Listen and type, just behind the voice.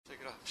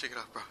Shake it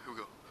off, bro. Here we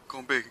go.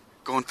 Going big,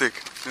 going thick.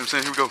 You know what I'm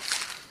saying? Here we go.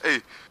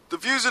 Hey, the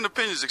views and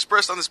opinions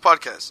expressed on this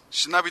podcast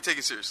should not be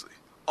taken seriously.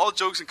 All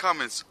jokes and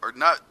comments are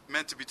not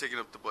meant to be taken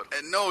up the butt.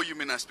 And no, you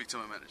may not speak to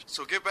my manager.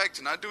 So get back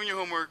to not doing your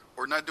homework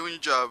or not doing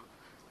your job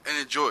and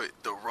enjoy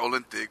the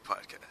Rollin' Thick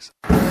podcast.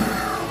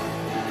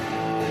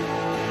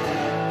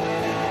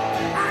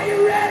 Are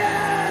you ready?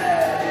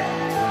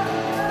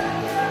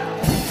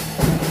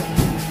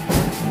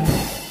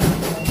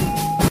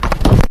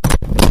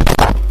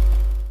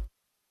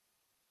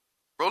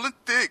 Rollin'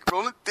 Thick,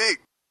 Rollin'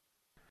 Thick.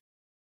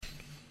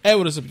 Hey,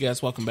 what is up,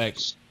 guys? Welcome back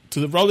to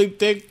the Rolling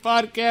Thick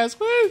podcast.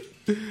 Woo!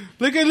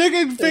 Look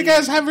at big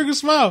ass hamburger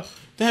smile.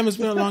 Damn, it's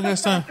been a long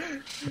ass time.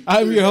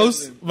 I'm your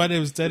host. My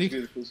name is Teddy.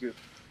 Feels good.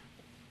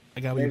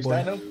 I got my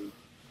boy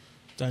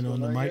Dyno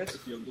on the mic.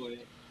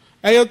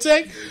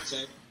 AyeYoTeck.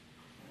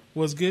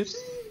 What's good?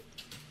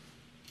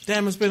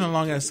 Damn, it's been a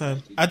long ass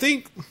time. I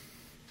think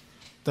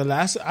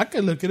I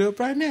can look it up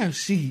right now.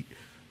 The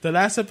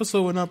last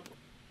episode went up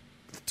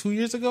 2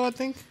 years ago, I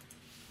think.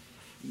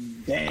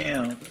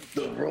 Damn,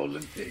 the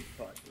Rolling Thick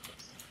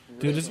podcast.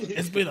 Dude,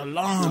 it's been a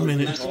long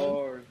minute.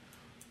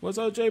 What's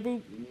up,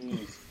 J-Boo?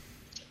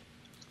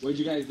 Where'd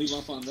you guys leave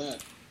off on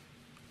that?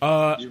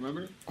 Do you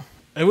remember?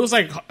 It was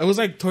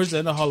like towards the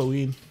end of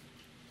Halloween.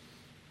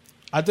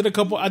 I did a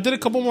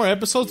couple more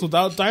episodes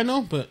without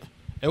Dyno, but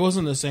it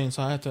wasn't the same,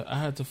 so I had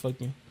to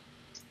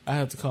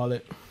call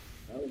it.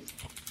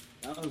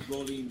 That was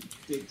Rolling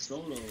Thick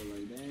solo,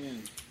 like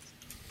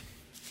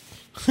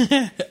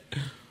damn.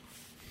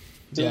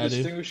 Yeah,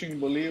 distinguishing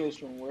Bolios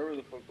from wherever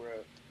the fuck we're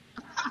at.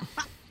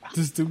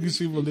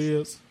 Distinguishing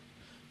Bolios.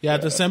 Yeah,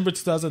 December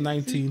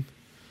 2019.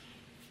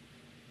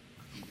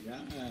 Yeah.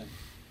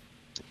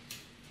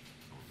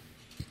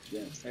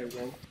 Yes. Hey,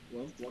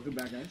 well, welcome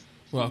back, guys.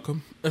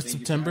 Welcome. It's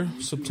September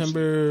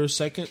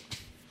 2nd,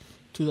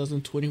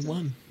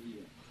 2021.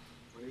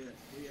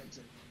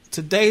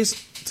 Today's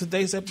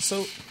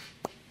episode,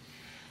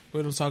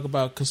 we're gonna talk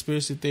about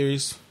conspiracy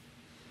theories,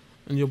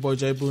 and your boy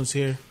J Boone's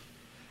here.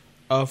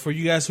 For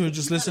you guys who are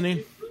just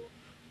listening,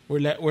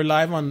 we're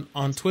live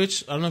on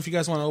Twitch. I don't know if you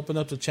guys want to open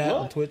up the chat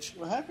on Twitch.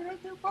 What happened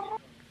right there, bro?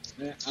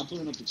 Yeah, I'm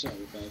pulling up the chat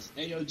real fast.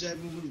 Hey, yo, Jet,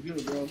 what's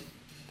good, bro?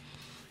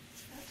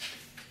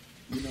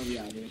 You know we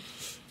out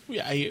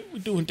here. We're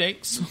doing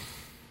things.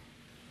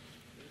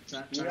 We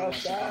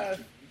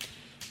outside.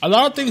 A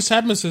lot of things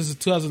happened since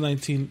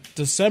 2019.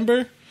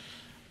 December,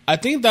 I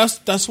think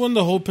that's when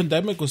the whole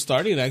pandemic was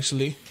starting,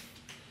 actually.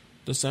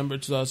 December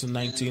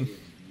 2019.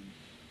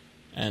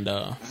 And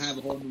I have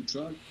a whole new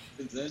truck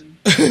since then.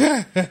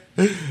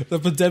 The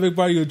pandemic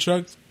brought you a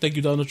truck. Thank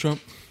you, Donald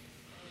Trump.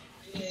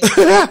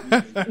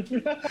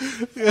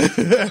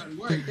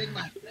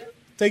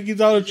 Thank you,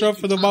 Donald Trump,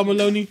 for the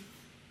Mamaloni.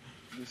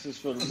 This is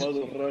for the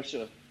mother of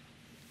Russia.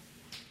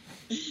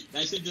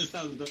 That shit just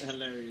sounds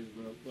hilarious,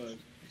 bro. But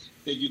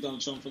thank you,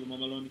 Donald Trump, for the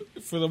Mamaloni.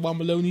 For the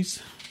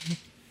Mamalonis.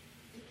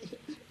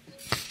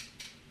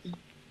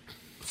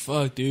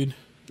 Fuck, dude.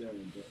 Yeah,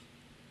 bro.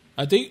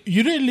 I think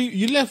you didn't leave.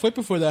 You left way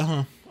before that,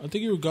 huh? I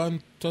think you were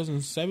gone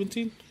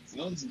 2017.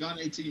 No, it's gone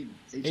 18.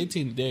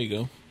 18. There you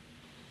go.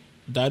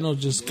 Dyno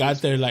just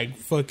got there like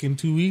fucking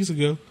 2 weeks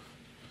ago.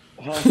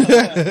 I've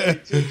been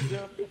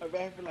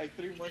for like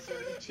 3 months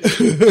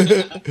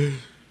already.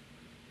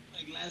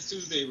 Like last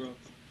Tuesday, bro.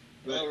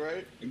 But all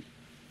right.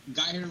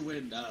 Got here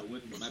when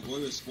my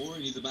boy was 4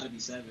 and he's about to be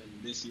 7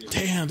 this year.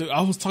 Damn, dude.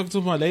 I was talking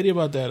to my lady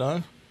about that,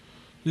 huh?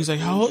 He's like,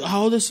 how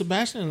old is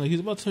Sebastian? Like,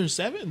 he's about to turn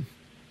 7.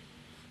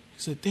 He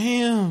said,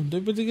 damn,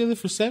 they've been together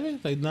for 7?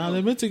 Like, nah,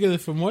 they've been together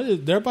for more.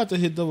 They're about to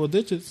hit double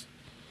digits.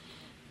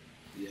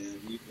 Yeah,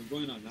 we're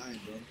going on 9,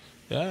 bro.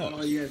 Yeah.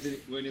 Oh, you guys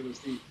weren't able to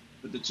see.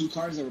 But the 2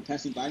 cars that were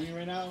passing by me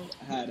right now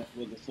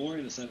was a 4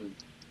 and a 7,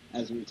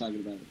 as we were talking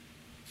about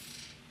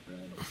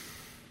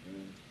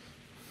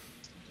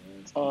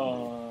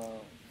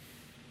it.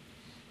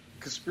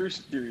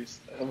 Conspiracy theories.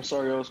 I'm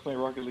sorry, I was playing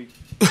Rocket League.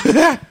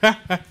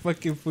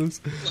 Fucking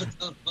fools.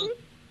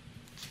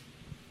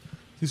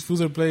 These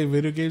fools are playing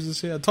video games and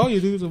shit. I told you,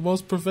 dude, the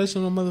most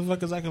professional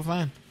motherfuckers I can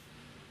find.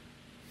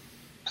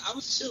 I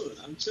was chilling.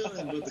 I'm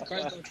chilling, but the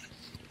cars.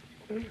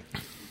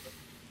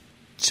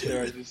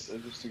 Yeah, I just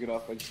took it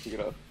off.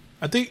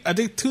 I think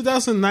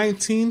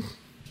 2019,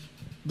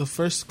 the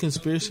first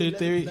conspiracy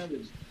theory.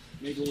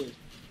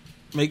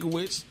 Make a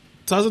Wish.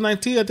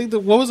 2019, I think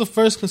what was the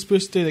first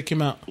conspiracy theory that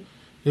came out?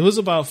 It was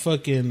about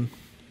fucking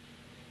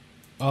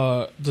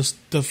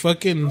the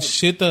fucking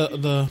shit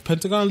the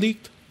Pentagon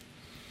leaked.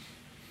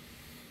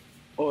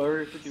 Oh,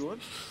 Area 51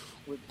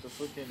 with the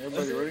fucking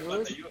everybody running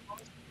over.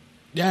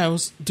 Yeah, it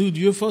was, dude.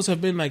 UFOs have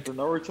been like the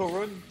Naruto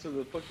run to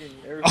the fucking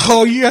Area.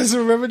 Oh, you guys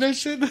remember that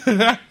shit?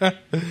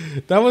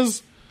 That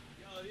was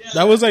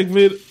like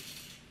mid.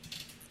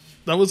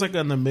 That was like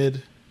in the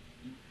mid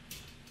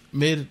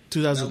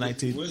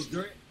 2019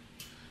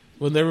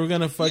 when they were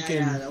gonna fucking.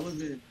 Yeah, that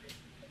was it.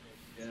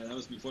 Yeah, that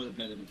was before the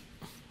pandemic.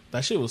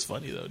 That shit was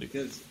funny though, dude.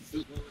 Because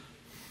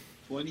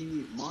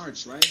 20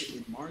 March, right?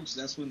 In March,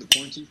 that's when the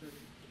quarantine started.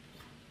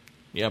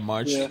 Yeah,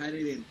 March. Yeah.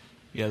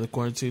 Yeah, the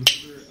quarantine.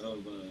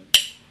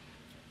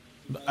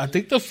 Of I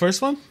think the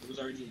first one. It was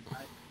already in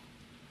time.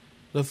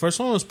 The first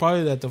one was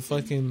probably that the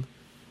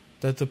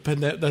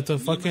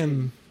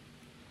fucking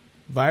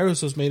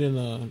virus was made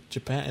in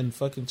Japan and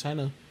fucking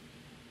China.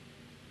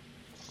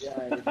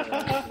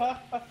 Yeah.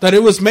 That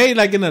it was made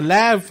like in a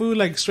lab, food,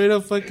 like straight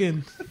up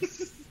fucking.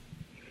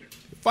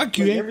 Fuck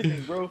you, Like eh?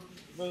 everything, bro.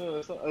 No,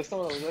 that's not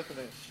what I was laughing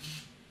at.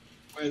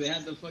 Where they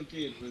had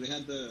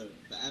the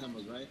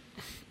animals, right?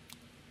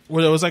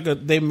 Where it was like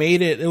they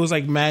made it. It was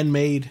like man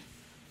made,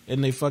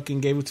 and they fucking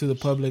gave it to the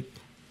public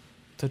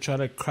to try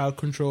to crowd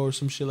control or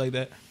some shit like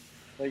that.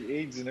 Like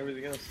AIDS and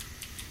everything else.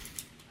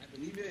 I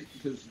believe it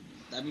because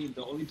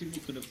the only people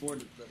who could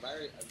afford the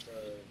virus,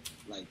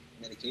 like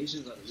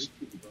medications are the rich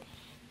people, bro.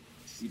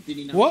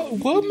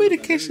 What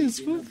medications?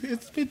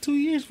 It's been 2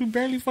 years. We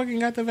barely fucking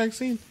got the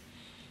vaccine.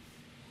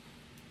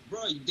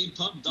 Bro, they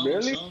pumped Donald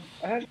Really? Trump.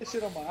 I had this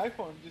shit on my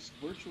iPhone, just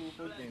virtual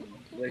fucking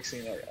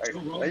vaccine. I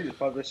just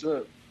popped that shit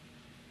up.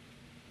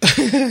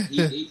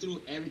 They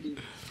threw everything,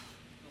 the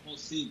whole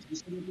scene. They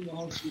threw the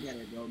whole shit at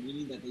it, bro.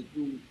 Meaning that they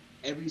threw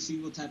every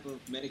single type of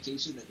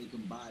medication that they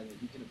can buy that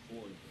he can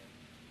afford, bro.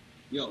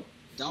 Yo,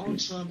 Donald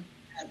Trump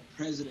had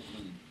president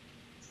money.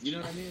 You know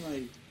what I mean?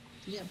 Like,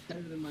 he had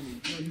president money.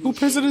 Who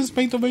presidents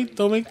don't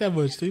make that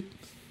much, dude?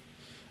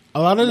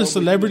 A lot of the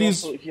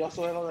celebrities. He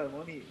also had all that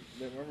money.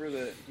 Remember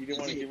that he didn't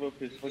want to give up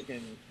his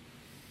fucking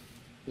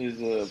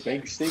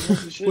bank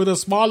statements and shit. With a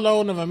small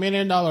loan of $1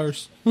 million.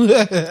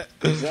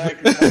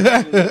 Exactly.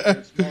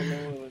 A small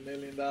loan of $1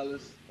 million.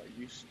 Like,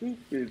 you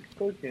stupid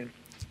fucking.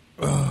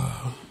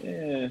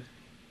 Yeah.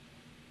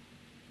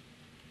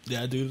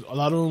 Yeah, dude. A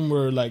lot of them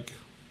were like,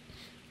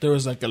 there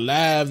was like a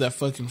lab that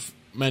fucking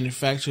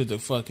manufactured the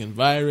fucking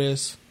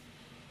virus,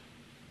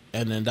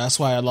 and then that's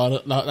why a lot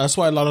of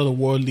the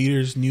world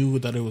leaders knew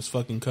that it was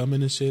fucking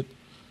coming and shit.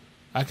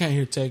 I can't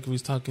hear Tech if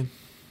he's talking.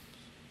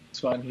 It's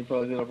fine. He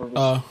probably did it on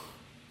purpose.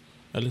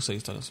 It looks like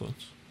he's talking so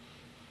much.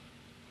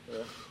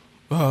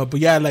 Yeah. But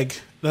yeah,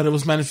 like that it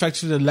was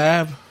manufactured in a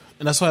lab,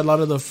 and that's why a lot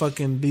of the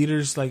fucking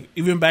leaders, like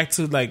even back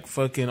to like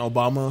fucking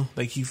Obama,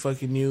 like he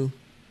fucking knew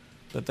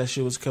that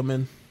shit was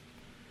coming.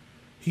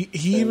 He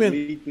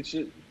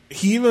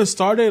even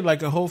started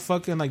like a whole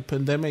fucking like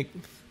pandemic,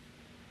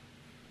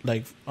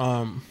 like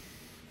what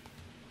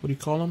do you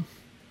call them?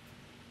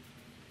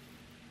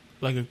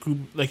 Like a group,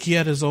 like he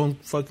had his own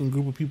fucking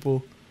group of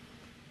people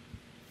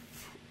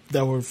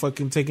that were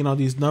fucking taking all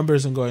these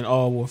numbers and going,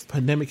 oh, well, if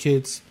pandemic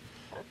hits,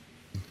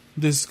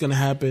 this is gonna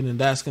happen and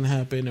that's gonna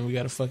happen, and we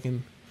gotta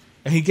fucking.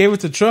 And he gave it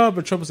to Trump,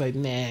 but Trump was like,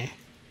 nah.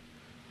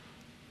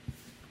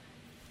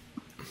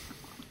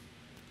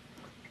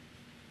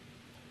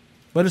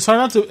 But it's hard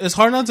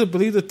not to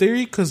believe the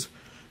theory, because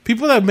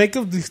people that make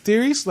up these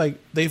theories, like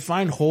they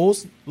find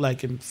holes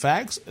like in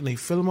facts and they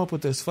fill them up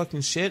with this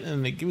fucking shit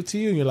and they give it to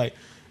you and you're like,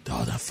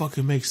 oh, that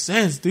fucking makes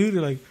sense, dude.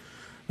 You're like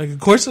of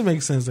course it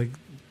makes sense. Like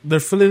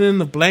they're filling in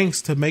the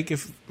blanks to make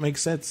it make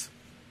sense.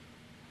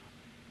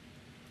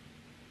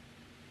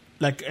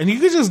 Like, and you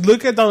could just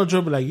look at Donald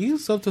Trump and like,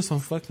 he's up to some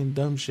fucking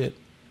dumb shit.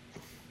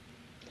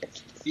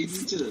 He's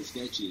into the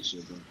sketchy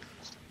shit, bro.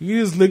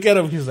 You just look at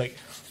him, he's like,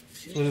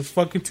 with his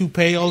fucking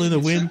toupee all in the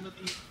wind.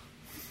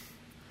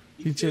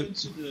 He's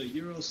into the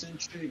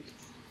Eurocentric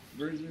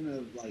version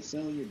of like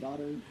selling your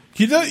daughter.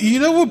 You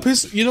know what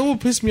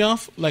pissed me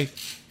off? Like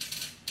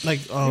you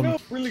know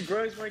what really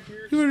grinds my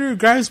gears? You know what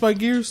grinds my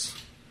gears?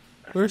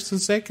 First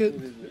and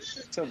second.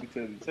 Tell me.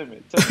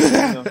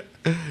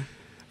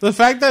 The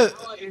fact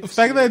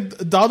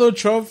that Donald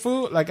Trump,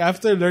 fool, like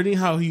after learning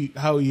how he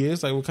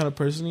is, like what kind of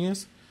person he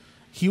is,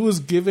 he was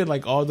given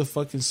like all the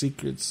fucking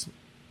secrets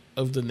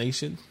of the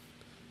nation.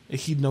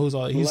 He knows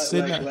all. He's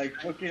sitting like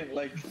fucking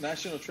like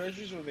national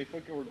treasures when they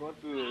fucking were going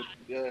through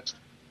the.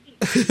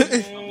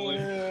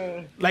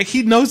 Like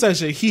he knows that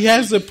shit. He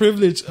has the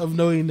privilege of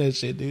knowing that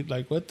shit, dude.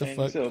 Like what the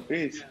fuck?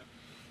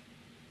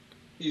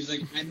 He's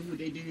like, I knew what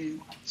they did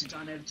to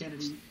John F.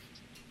 Kennedy.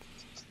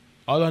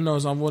 All I know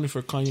is I'm voting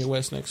for Kanye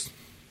West next.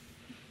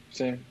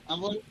 Same. I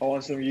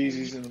want some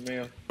Yeezys in the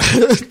mail.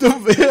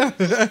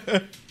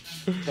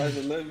 Size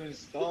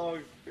 11's dog.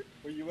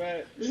 Where you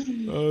at?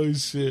 Oh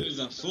shit! He's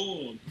a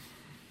fool.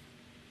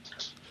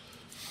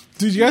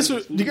 Dude, you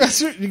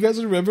guys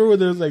remember when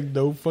there was like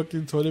no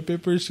fucking toilet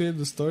paper and shit in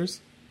the stores?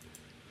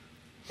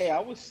 Hey, I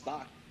was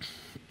stocked.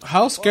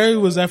 How scary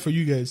was that for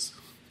you guys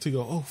to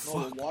go? Oh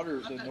fuck! No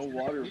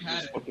water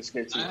was fucking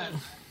sketchy.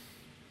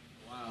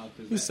 Wow,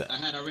 because I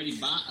had already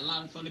bought a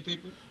lot of toilet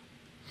paper.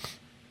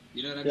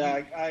 You know what I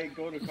mean? Yeah, I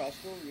go to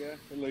Costco. Yeah,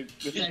 like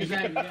yeah,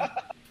 exactly. Yeah.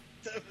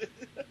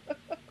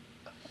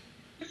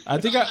 I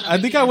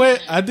think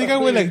I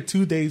went like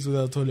 2 days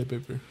without toilet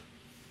paper.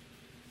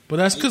 But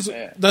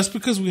that's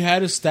because we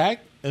had a stack,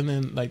 and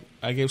then like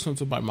I gave some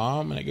to my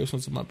mom and I gave some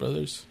to my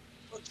brothers.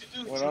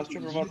 When I was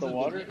tripping about the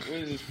water, what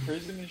is this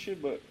prison and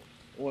shit? But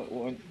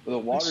when the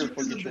water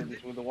fucking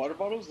tripped, with the water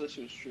bottles, that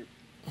shit was true.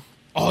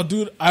 Oh,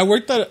 dude, I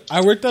worked at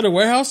a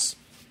warehouse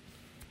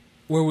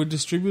where we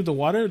distribute the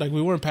water. Like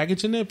we weren't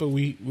packaging it, but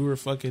we were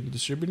fucking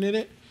distributing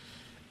it.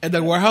 And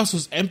the warehouse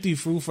was empty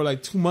for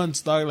like 2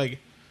 months, dog. Like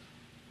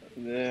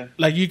Yeah.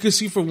 Like, you could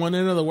see from one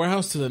end of the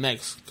warehouse to the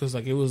next. Because,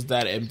 like, it was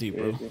that empty,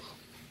 bro.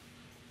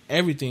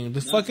 Everything.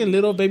 The fucking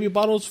little baby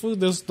bottles, food,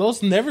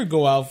 those never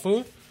go out,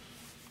 food.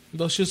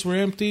 Those shits were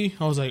empty.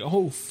 I was like,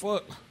 oh,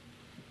 fuck.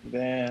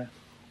 Yeah.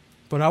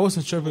 But I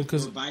wasn't tripping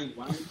because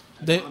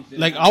they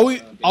like all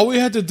we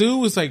had to do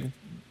was like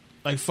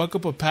fuck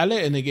up a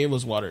pallet and they gave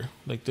us water.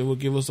 Like they would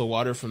give us the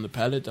water from the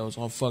pallet that was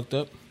all fucked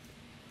up.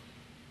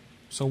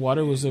 So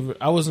water was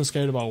I wasn't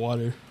scared about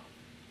water.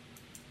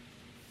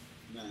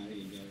 Nah, I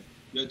didn't get it.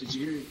 Yo, did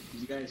you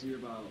guys hear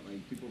about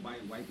like people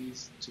buying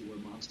wipes to where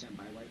moms can't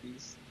buy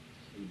wipes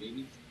for the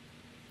babies?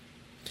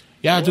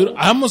 Yeah, dude,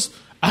 I almost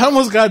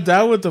got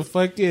down with with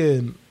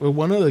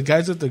one of the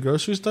guys at the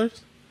grocery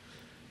stores.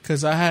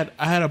 Cause I had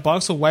a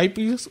box of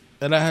wipes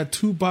and I had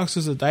 2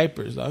 boxes of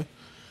diapers, dog.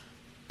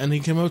 And he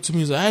came up to me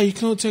and was like, "Hey, you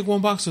can only take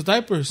 1 box of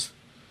diapers."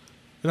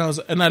 And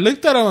I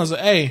looked at him and I was like,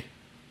 "Hey,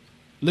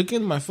 look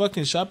at my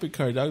fucking shopping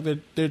cart, dog.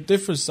 They're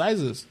different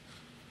sizes."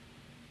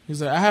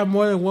 He's like, "I have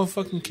more than 1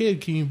 fucking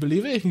kid. Can you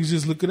believe it?" He's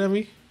just looking at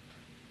me.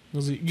 I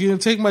was like, "You gonna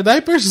take my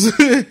diapers?"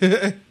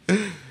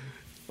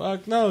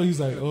 Fuck no. He's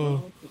like,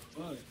 "Oh,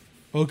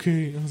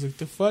 okay." I was like,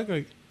 "The fuck?"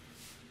 Like,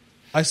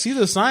 I see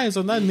the signs.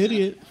 I'm not an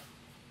idiot.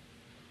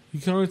 You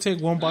can only take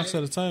 1 box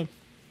at a time.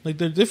 Like,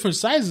 they're different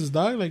sizes,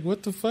 dog. Like,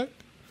 what the fuck?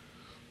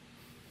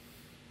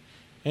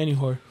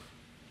 Anyhow.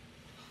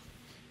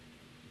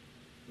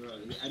 Bro,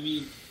 I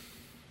mean,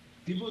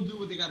 people do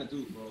what they gotta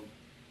do, bro.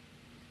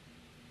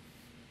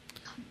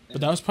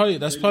 But that's probably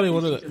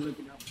one of the...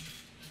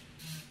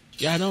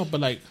 Yeah, I know, but,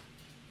 like,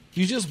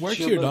 you just work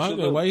here, dog.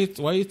 Like,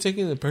 why are you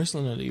taking it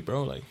personally,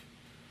 bro? Like,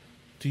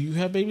 do you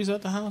have babies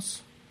at the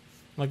house?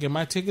 Like, am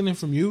I taking it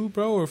from you,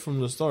 bro, or from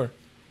the store?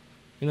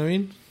 You know what I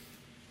mean?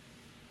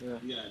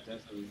 Yeah,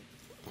 definitely.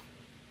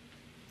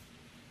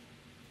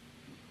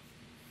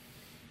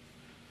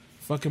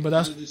 Fucking, but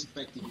that's...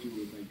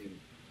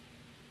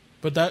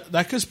 But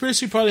that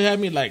conspiracy probably had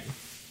me, like,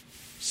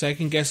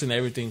 second guessing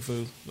everything,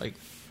 fool. Like,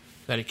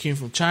 that it came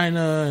from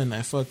China, and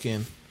I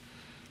fucking...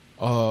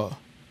 there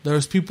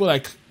was people,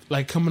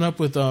 like coming up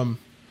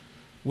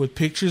with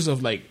pictures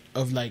of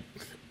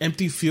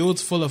empty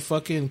fields full of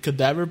fucking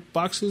cadaver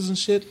boxes and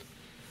shit.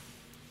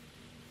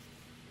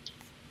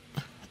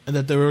 And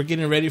that they were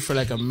getting ready for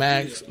like a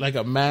mass what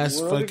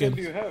fucking. What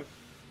do you have?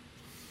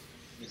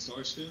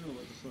 Exhaustion or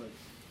what the fuck?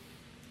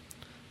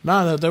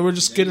 Nah, that they were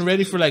just getting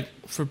ready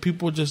for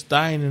people just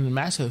dying in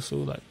masses, so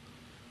like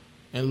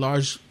in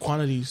large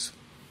quantities.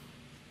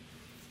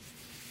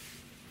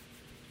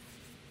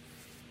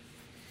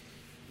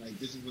 Like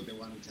this is what they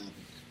wanted to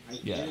happen. I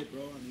Yeah. get it,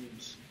 bro. I mean,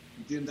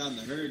 you dim down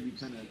the herd. You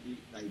kind of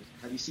like.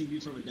 Have you seen View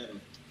from a Vendetta?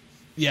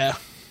 Yeah.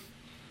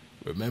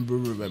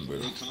 Remember.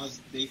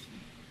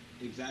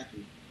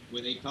 Exactly.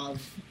 When they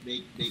caused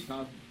the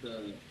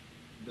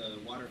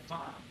water.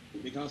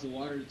 They caused the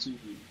water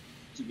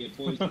to get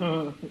poisoned.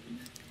 And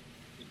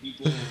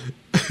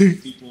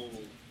people,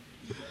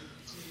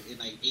 and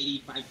like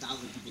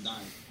 85,000 people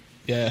died.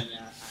 Yeah. And,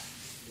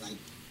 like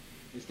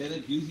instead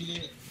of using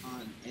it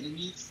on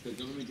enemies, the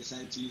government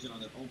decided to use it on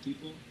their own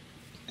people,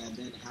 and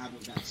then have a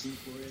vaccine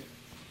for it,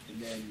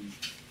 and then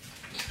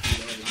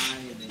lie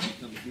and then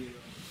become a hero.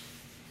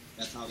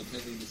 That's how the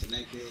president gets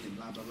elected, and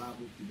blah blah blah. Blah,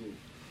 blah.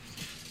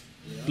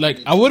 You know? Like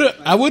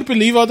I would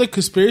believe all the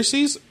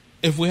conspiracies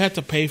if we had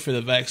to pay for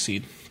the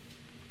vaccine.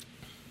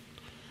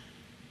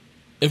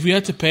 If we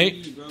had to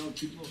pay, bro,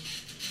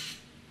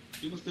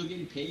 people still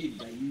getting paid.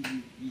 Like you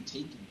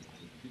taking it.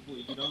 Like, people,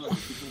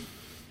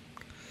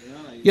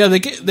 like, yeah,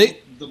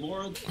 the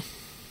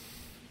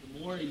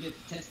more it gets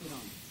tested on.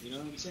 You know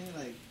what I'm saying?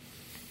 Like,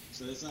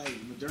 so it's like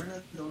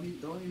Moderna. The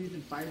only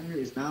reason Pfizer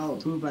is now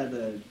approved by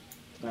the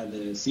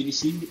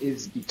CDC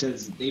is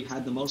because they've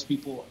had the most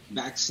people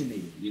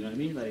vaccinated. You know what I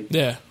mean? Like,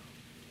 yeah.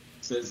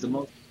 So it's the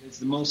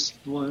most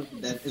one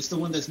that it's the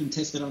one that's been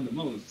tested on the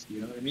most.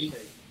 You know what I mean?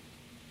 Like,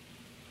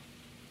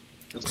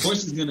 of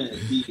course, it's gonna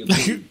be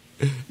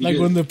like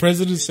when the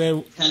president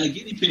said, "Kind of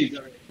guinea pigs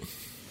already."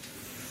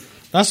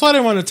 That's why I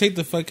didn't want to take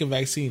the fucking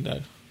vaccine,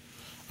 dude.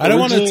 I didn't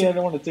want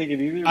to take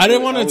it either. I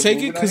didn't want to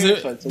take it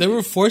because they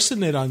were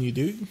forcing it on you,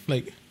 dude.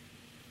 Like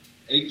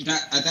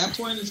at that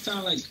point, it's kind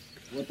of like,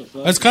 what the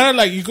fuck? It's kind of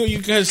like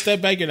you guys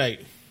step back. You're like,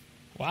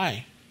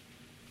 why?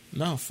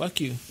 No, fuck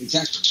you.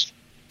 Exactly.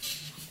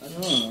 I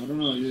don't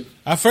know.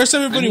 At first,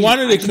 everybody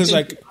wanted it because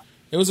like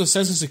it was a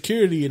sense of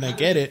security, and I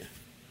get it.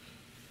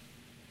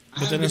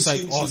 But then it's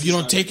like, oh, if you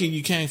don't take it,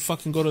 you can't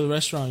fucking go to the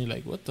restaurant. You're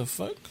like, what the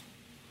fuck?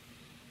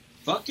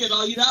 Fuck it,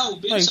 all you know,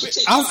 bitch. Like,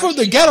 I'm from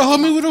the ghetto,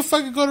 homie. We don't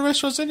fucking go to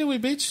restaurants anyway,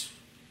 bitch.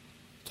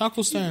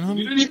 Taco stand, homie.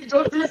 You don't even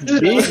go to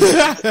restaurants.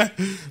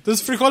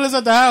 There's frijoles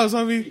at the house,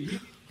 homie.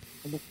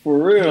 For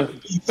real.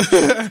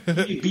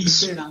 Be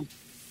shit on.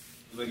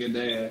 Look at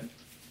that.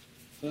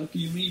 Fuck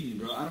you mean,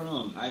 bro? I don't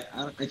know.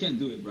 I can't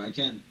do it, bro. I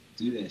can't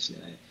do that shit.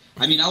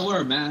 I mean, I'll wear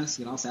a mask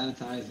and I'll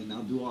sanitize and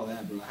I'll do all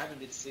that, bro. I haven't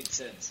been sick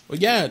since. Well,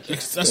 yeah,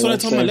 that's what I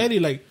told my lady.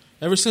 Like,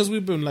 ever since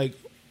we've been like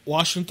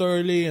washing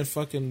thoroughly and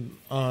fucking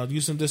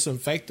using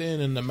disinfectant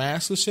and the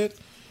mask and shit,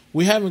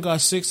 we haven't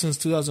got sick since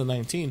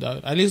 2019, dog.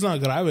 At least not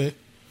grave.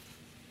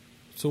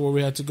 So where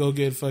we had to go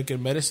get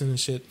fucking medicine and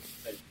shit.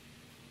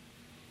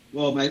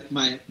 Well,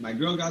 my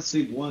girl got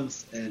sick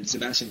once, and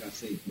Sebastian got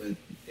sick, but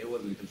it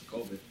wasn't because of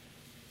COVID.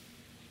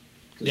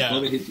 Because Yeah.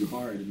 COVID hits you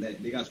hard, and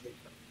they got sick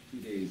for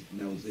 2 days, and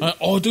that was it.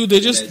 Oh, dude, they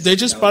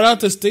just brought out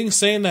this thing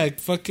saying that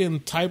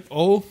fucking type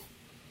O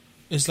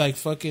is like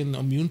fucking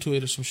immune to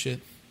it or some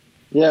shit.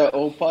 Yeah,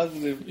 O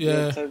positive.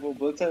 Yeah. Type O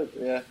blood type.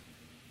 Yeah.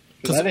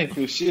 Because I didn't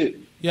feel shit.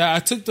 Yeah, I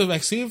took the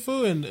vaccine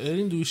food and it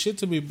didn't do shit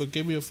to me, but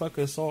gave me a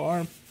fucking sore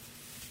arm.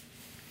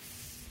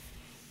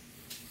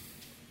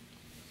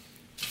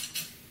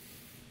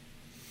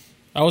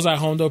 I was at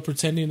home though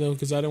pretending though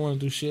because I didn't want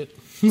to do shit.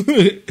 I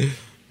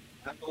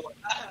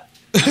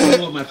don't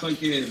know what my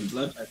fucking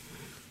blood type.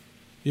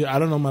 Yeah, I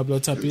don't know my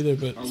blood type either,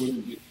 but I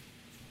wouldn't be.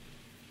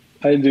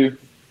 I do.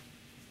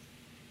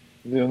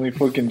 The only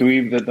fucking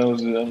dweeb that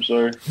knows it. I'm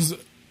sorry. He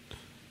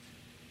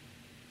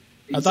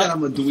said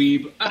I'm a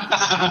dweeb.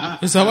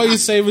 Is that why you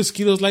say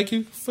mosquitoes like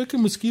you?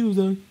 Fucking mosquitoes,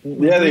 though.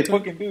 Yeah, they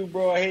fucking do,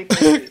 bro. I hate that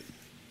shit.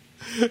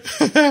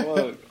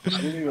 Fuck.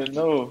 I didn't even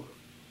know.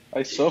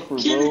 I suffer,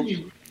 bro.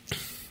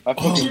 I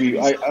fucking be.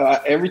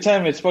 I every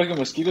time it's fucking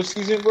mosquito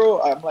season,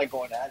 bro, I'm like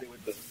going at it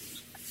with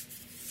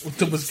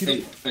the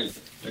mosquito.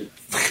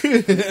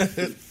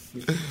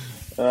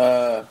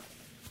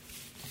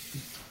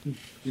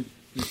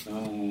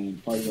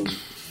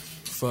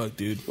 Fuck,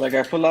 dude. Like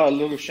I pull out a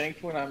little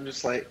shankful and I'm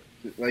just like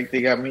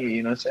they got me.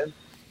 You know what I'm saying?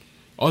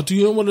 Oh, do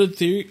you know what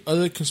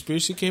other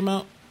conspiracy came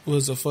out?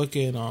 Was a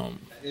fucking That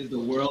is the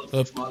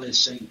world's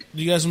smallest shank.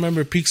 Do you guys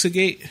remember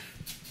Pizzagate?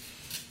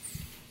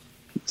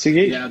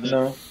 Pizzagate? Yeah,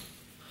 no.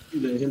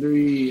 The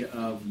Hillary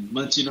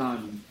munching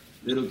on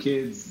little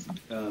kids'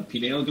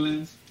 pineal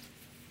glands.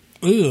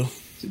 Ew.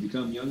 To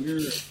become younger, or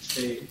to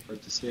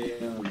stay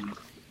young or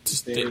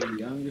something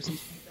like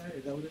that.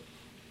 Is that what it?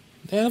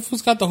 That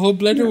fool's got the whole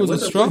blender with a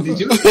straw.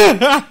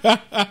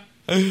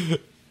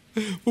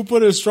 Who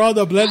put a straw in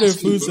the blender?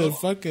 Food said,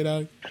 "Fuck it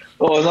out."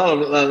 Oh, it's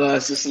not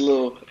it's just a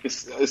little.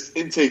 It's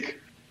intake.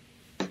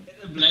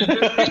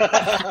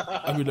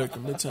 I be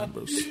looking midtime,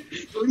 bros.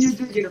 What are you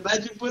thinking?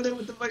 Imagine putting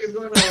what the fuck is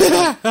going on?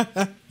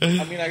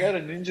 I mean, I got a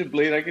ninja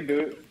blade. I can do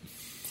it.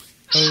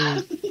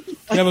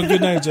 Have a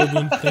good night,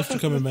 Jevin. Thanks for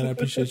coming, man. I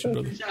appreciate you,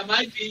 brother. I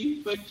might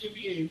be, but you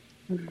be.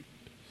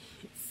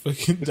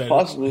 Fucking it's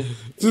possible.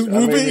 Just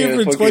we've been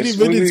here for 20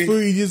 minutes,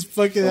 fool. You just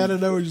fucking out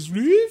of nowhere, just.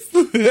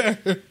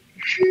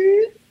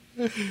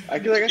 I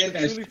got some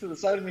chili to the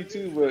side of me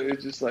too, but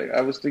it's just like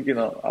I was thinking,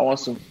 I want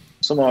some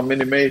of my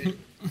Minute Maid.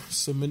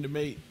 Some Minute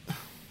Maid.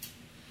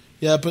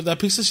 Yeah, but that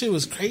piece of shit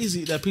was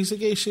crazy. That piece of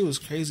gay shit was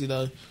crazy,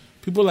 though.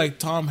 People like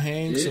Tom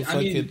Hanks and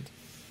fucking.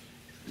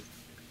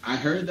 I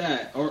heard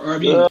that, or I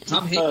mean,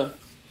 Tom Hanks.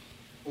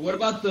 What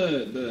about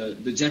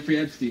the Jeffrey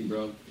Epstein,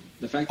 bro?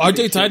 The fact that aren't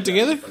they tied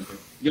together?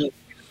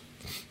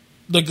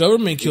 The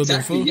government killed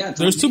them, fool. Yeah,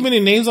 there's too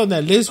many names on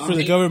that list for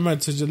the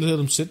government to just let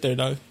them sit there,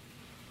 dog.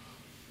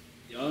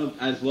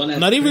 As well as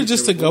not even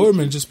just the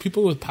government, just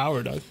people with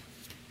power, dog.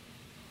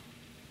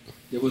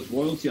 There was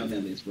royalty on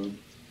that list, bro.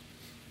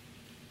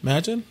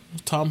 Imagine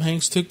Tom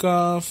Hanks took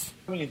off.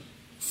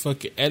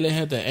 Fucking Elliot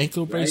had the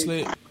ankle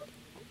bracelet.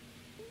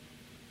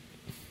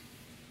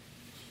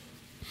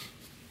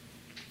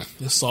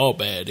 It's all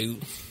bad,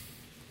 dude.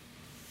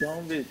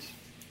 Dumb bitch.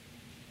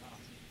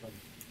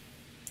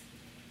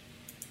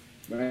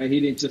 Right, he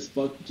didn't just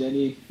fuck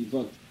Jenny. He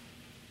fucked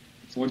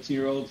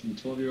 14-year-olds and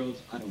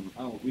 12-year-olds. I don't know.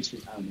 I don't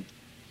know.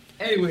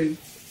 Anyways,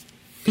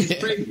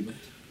 it's crazy, man.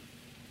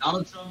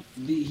 Donald Trump,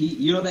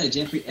 you know that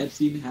Jeffrey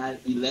Epstein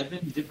had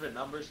 11 different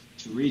numbers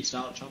to reach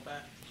Donald Trump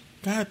at?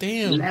 God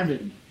damn.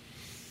 11.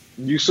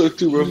 You suck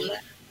too, bro.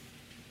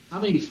 How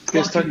many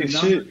fucking numbers?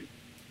 Shit.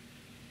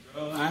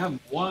 Bro, I have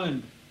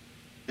one.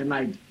 And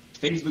like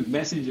Facebook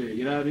Messenger,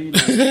 you know what I mean?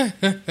 Like,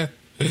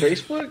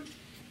 Facebook?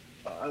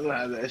 I don't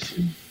have that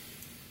shit.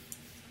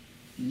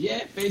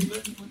 Yeah,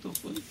 Facebook. What the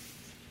fuck?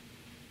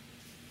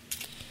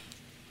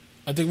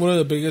 I think one of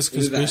the biggest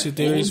conspiracy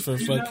theories for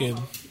fucking.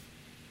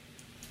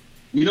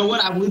 You know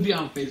what? I would be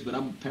on Facebook.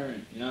 I'm a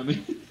parent. You know what I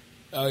mean?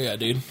 Oh yeah,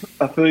 dude.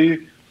 I feel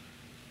you.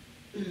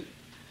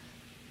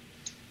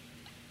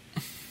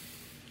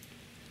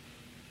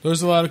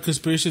 There's a lot of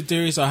conspiracy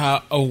theories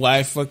on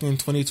why fucking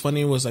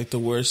 2020 was like the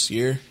worst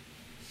year,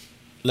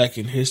 like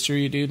in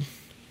history, dude.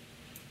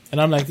 And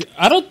I'm like,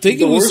 I don't think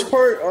the it was. The worst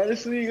part,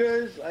 honestly, you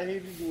guys, I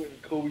hated it when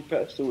Kobe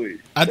passed away.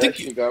 I that think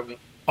shit got me.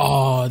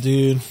 Oh,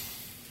 dude.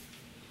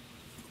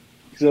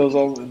 Because it was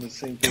all in the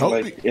same thing.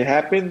 Kobe. Like it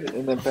happened,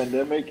 and then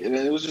pandemic, and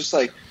then it was just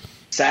like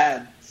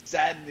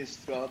sadness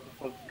throughout the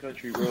fucking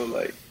country, bro.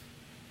 Like,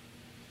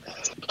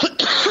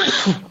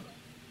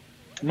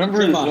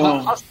 remember? You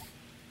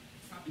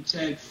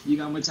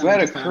got much time. We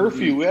had a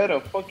curfew. We had a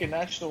fucking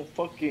national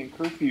fucking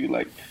curfew.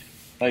 Like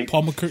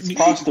Paul McCartney.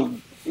 Across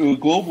the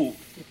global.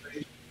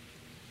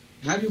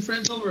 Have your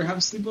friends over. Have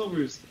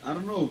sleepovers. I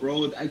don't know,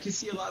 bro. I can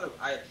see a lot of.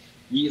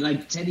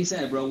 Like Teddy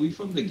said, bro. We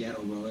from the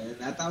ghetto, bro. And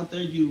that's out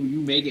there. You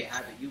make it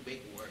happen. You make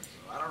it work,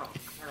 bro. I don't know.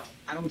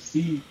 I don't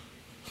see.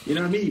 You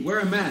know what I mean? Wear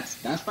a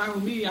mask. That's fine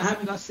with me. I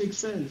haven't got 6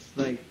 cents.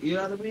 Like, you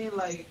know what I mean?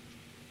 Like,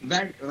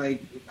 that.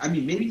 Like, I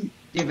mean, maybe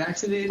get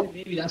vaccinated,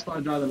 maybe that's where I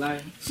draw the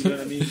line. You know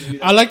what I mean?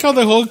 I like how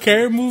the whole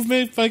Karen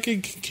movement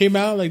fucking came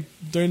out like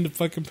during the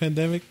fucking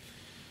pandemic.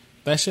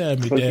 That shit had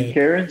me dead.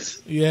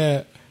 Karens?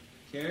 Yeah.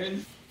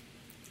 Karen?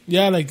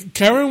 Yeah, like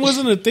Karen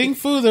wasn't a thing,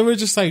 fool. They were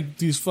just like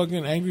these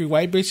fucking angry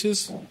white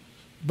bitches.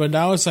 But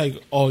now it's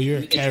like, oh, you're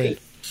a Karen.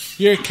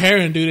 You're a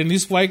Karen, dude. And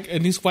these white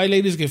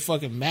ladies get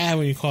fucking mad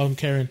when you call them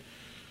Karen.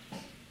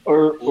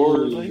 Or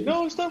like,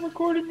 no, stop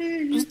recording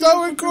me.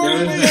 Stop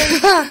recording me.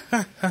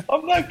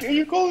 I'm not.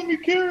 You're calling me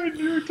Karen.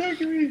 You're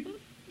attacking me.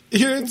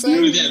 You're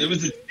insane. Yeah, there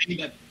was a thing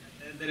that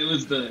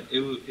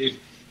if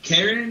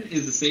Karen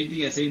is the same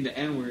thing as saying the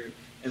N word,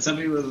 and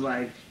somebody was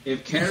like,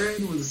 if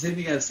Karen was the same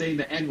thing as saying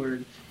the N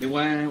word, then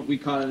why aren't we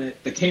calling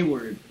it the K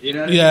word? You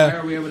know, yeah. Why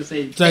are we able to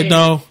say? It's like,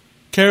 no,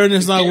 Karen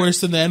is not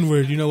worse than the N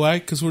word. You know why?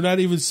 Because we're not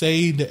even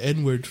saying the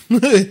N word.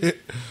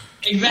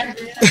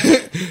 Exactly.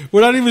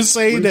 We're not even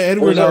saying the N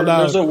word out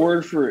loud. There's a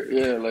word for it.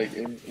 Yeah, like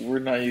we're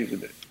not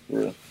using it.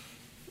 Yeah.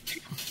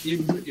 You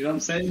know what I'm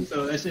saying?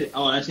 So that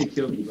shit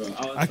killed me, bro.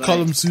 I call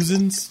them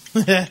Susans.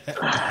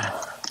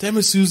 Damn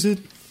it,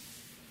 Susan.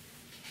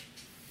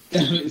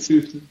 Damn it,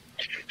 Susan.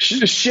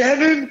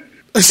 Shannon.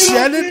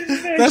 Shannon.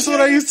 That's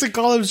what I used to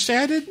call him,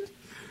 Shannon.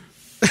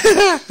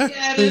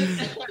 Shannon.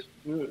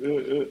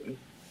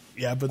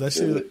 Yeah, but that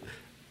shit.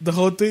 The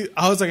whole thing,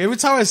 I was like, every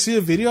time I see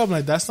a video, I'm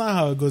like, that's not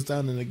how it goes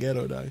down in the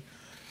ghetto, dog.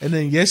 And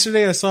then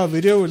yesterday I saw a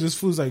video where this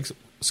fool's like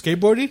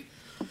skateboarding,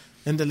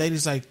 and the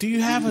lady's like, do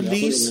you have a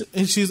lease?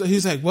 And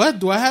he's like, what?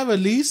 Do I have a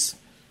lease?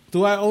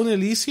 Do I own a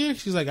lease here?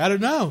 She's like, I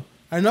don't know.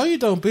 I know you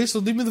don't, bitch, so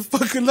leave me the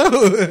fuck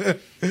alone.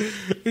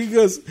 He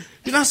goes,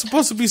 you're not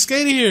supposed to be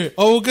skating here.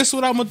 Oh, well, guess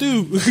what I'm gonna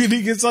do? And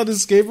he gets on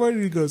his skateboard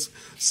and he goes,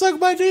 suck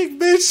my dick,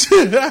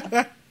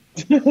 bitch.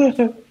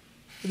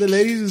 The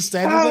ladies just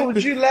standing there. How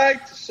would you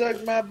like to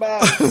suck my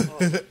bottom?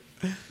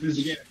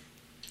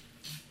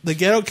 The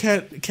ghetto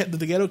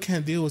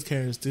can't deal with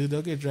Karens, dude.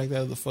 They'll get dragged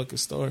out of the fucking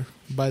store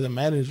by the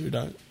manager,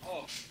 dog.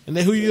 And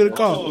then who you gonna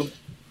call?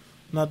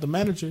 Not the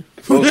manager.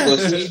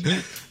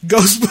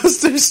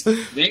 Ghostbusters.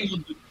 They ain't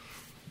gonna do.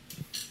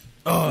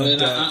 Oh,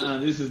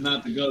 this is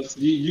not the ghost.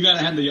 You gotta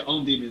handle your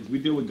own demons. We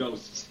deal with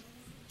ghosts.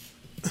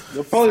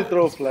 They'll probably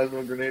throw a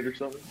plasma grenade or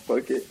something.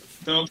 Fuck it.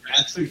 Throw a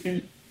plasma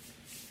grenade.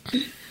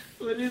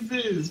 What is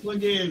this? What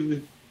game is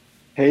it?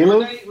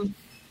 Halo?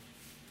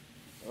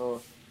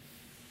 Oh.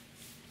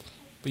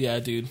 But yeah,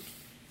 dude.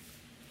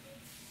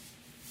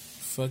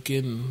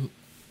 Fucking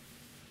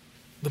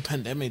the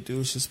pandemic, dude.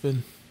 It's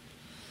been.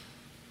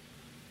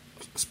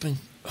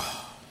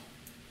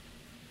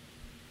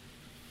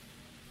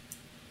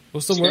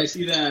 What's the Did word? I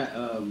see that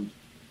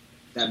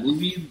that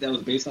movie that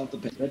was based off the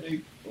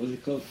pandemic? What was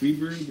it called?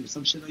 Freebird or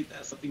some shit like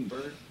that? Something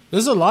bird?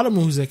 There's a lot of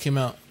movies that came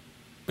out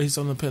based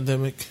on the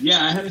pandemic.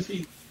 Yeah, I haven't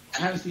seen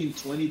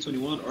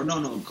 2021 or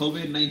no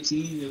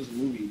COVID-19. It was a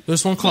movie.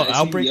 There's one called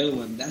Outbreak. The other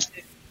one, that's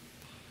it.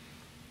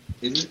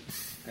 Is it?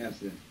 I have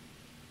to.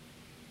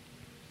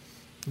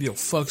 Yo,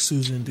 fuck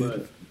Susan, dude.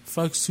 But,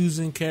 fuck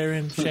Susan,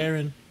 Karen,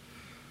 Sharon.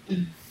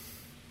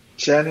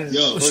 Shannon.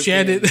 Yo,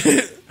 Shannon.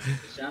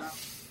 Shout out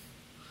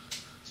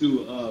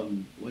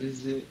to what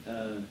is it?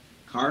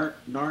 Cart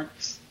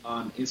Narcs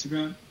on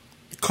Instagram.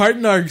 Cart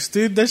Narcs,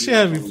 dude. That shit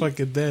had me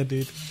fucking dead,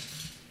 dude.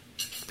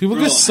 People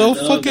get so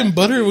fucking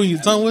buttered when you're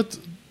done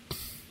with.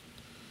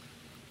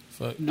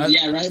 Fuck.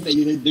 Yeah, right.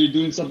 That they're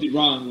doing something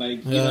wrong.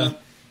 Like, you know,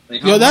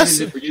 like how Yo, hard is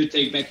it for you to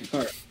take back your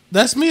cart?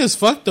 That's me as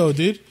fuck, though,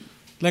 dude.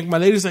 Like, my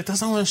lady's like,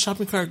 that's not where a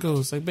shopping cart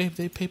goes. Like, babe,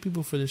 they pay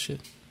people for this shit.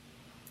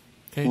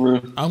 Okay?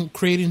 I'm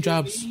creating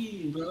jobs.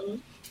 Bro.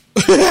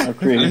 I'm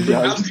creating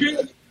jobs.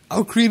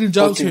 I'm creating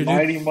jobs here, dude.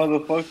 Mighty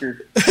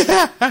motherfucker.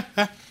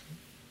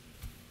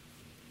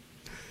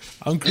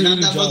 I'm creating And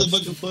I'm that jobs.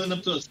 motherfucker pulling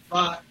up to a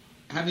spot,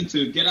 having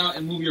to get out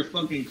and move your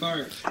fucking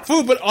cart.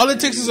 Fool, but all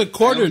it takes is a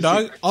quarter,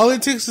 dog. All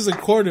it takes is a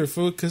quarter,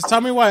 fool. Because tell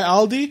me why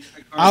Aldi,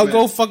 I'll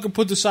go fucking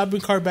put the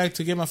shopping cart back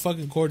to get my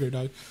fucking quarter,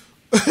 dog.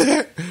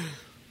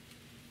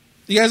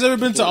 You guys ever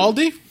been to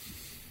Aldi?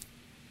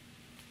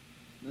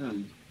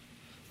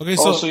 Okay,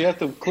 so you have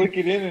to click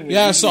it in. And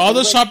yeah, so all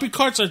the shopping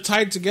carts are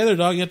tied together,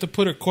 dog. You have to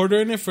put a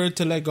quarter in it for it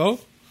to let go.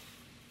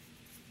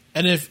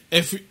 And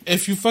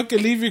if you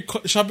fucking leave your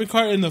shopping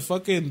cart in the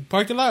fucking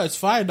parking lot, it's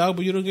fine, dog.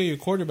 But you don't get your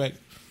quarter back.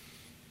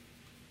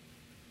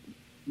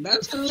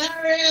 That's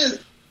hilarious.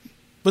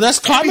 But that's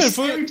common.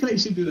 Every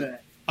place should do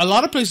that. A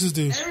lot of places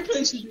do. Every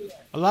place should do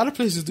that. A lot of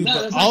places do.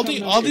 No, But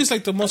Aldi's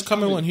like the most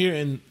common one here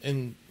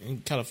in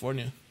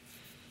California.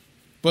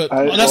 But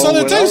that's all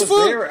it takes,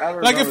 food.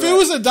 Like, if it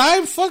was a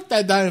dime, fuck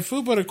that dime,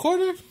 food. But a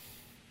quarter,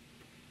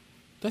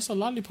 that's a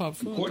lollipop,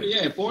 food. Quarter,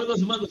 yeah, 4 of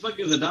those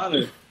motherfuckers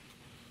 $1.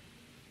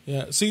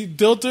 Yeah, see,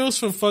 Dill Thrill's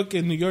from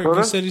fucking New York.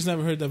 He said he's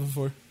never heard that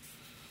before.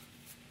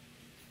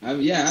 I've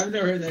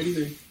never heard that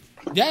either.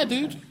 Yeah,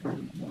 dude.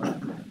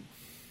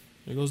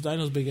 There goes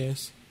Dyno's big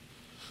ass.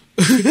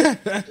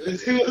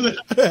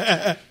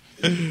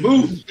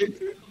 Move.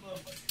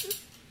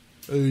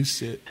 Oh,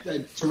 shit.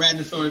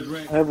 Tyrannosaurus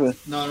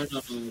Rex. No.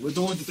 We're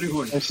the one with the 3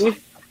 horns. I see.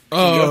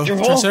 Oh,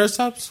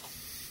 Triceratops?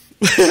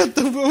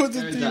 The one with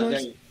the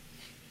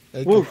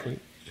 3 horns?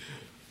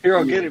 Here,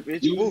 I'll get it,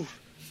 bitch. You- Move.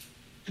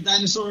 A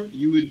dinosaur,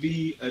 you would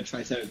be a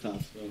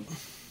Triceratops, bro.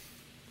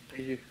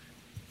 Thank you.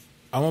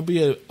 I'm gonna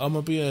be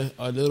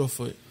a little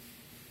foot.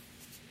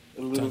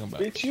 A little Talking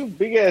about- bitch, you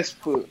big ass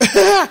foot.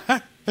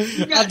 I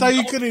thought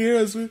you couldn't hear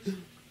us. Man.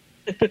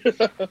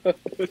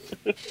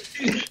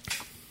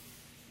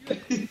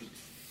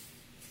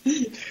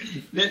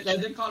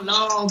 They're called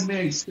long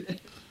necks.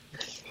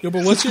 Yo,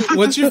 but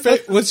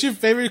what's your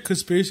favorite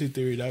conspiracy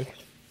theory, dog?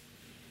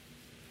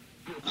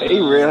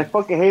 Hey, Red, I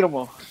fucking hate them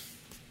all.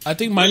 I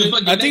think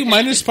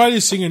mine is probably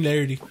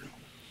singularity.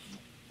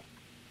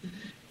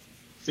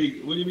 What do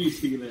you mean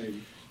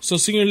singularity? So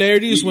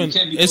singularity is You when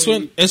can't be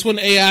it's when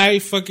AI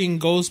fucking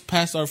goes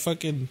past our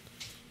fucking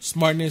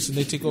smartness and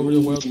they take over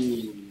the world.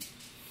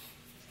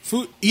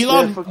 Elon,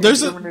 Yeah, fucking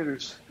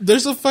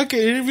there's a fucking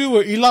interview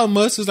where Elon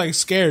Musk is like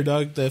scared,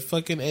 dog, that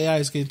fucking AI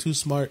is getting too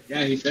smart.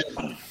 Yeah, he said.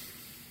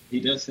 He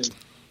does say.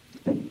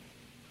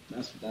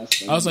 That's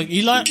I was like,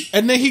 Elon,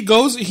 and then he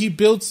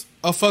builds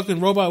a fucking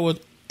robot with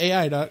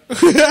AI, dog.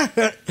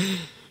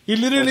 He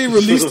literally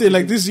released it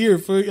like this year.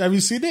 Have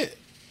you seen it?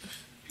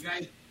 You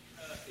guys,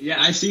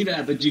 yeah, I see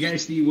that, but you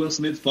guys see Will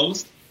Smith's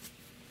post?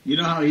 You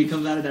know how he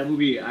comes out of that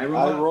movie,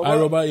 iRobot?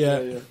 iRobot,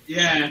 yeah.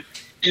 Yeah.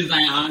 It's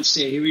like, oh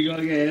shit, here we go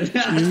again.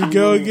 Here we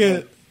go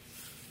again.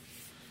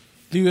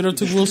 Leave it up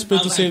to Will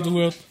Smith to save the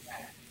world.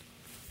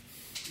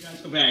 You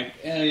gotta go back.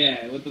 Hell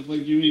yeah, what the fuck do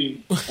you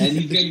mean? And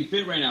he's getting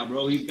fit right now,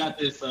 bro. He's got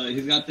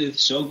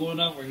this show going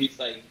on where he's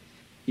like,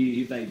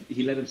 he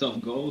let himself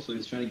go, so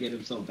he's trying to get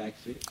himself back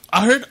fit.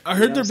 I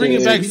heard they're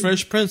bringing back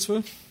Fresh Prince,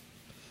 bro.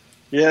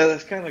 Yeah,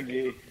 that's kind of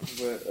gay,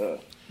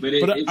 But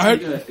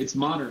it's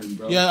modern,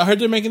 bro. Yeah, I heard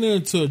they're making it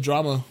into a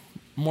drama,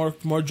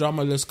 more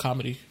drama, less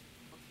comedy.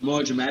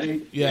 More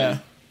dramatic. Yeah.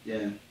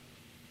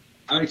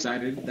 I'm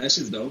excited. That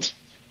shit's dope.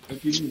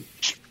 What you mean?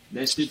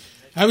 That shit.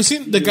 Have you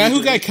seen the guy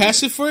who got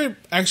casted for it?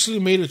 Actually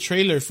made a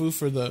trailer for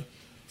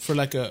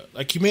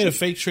he made a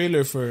fake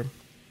trailer for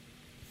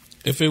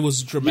if it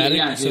was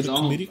dramatic instead of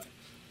comedic.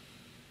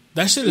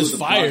 That shit is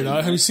fire,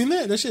 dog. Have you seen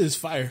that? That shit is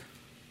fire.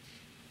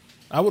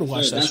 I would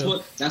watch that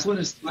show. That's what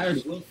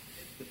inspired Will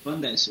to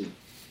fund that shit.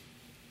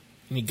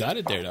 And he got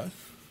it there, dog.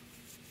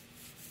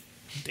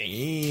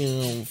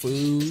 Damn,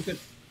 fool.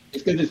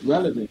 It's because it's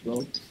relevant,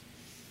 bro.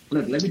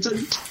 Look, let me tell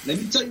you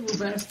real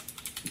fast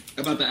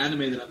about the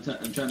anime that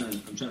I'm trying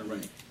to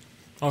write.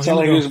 Oh, it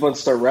sounded like he was about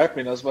to start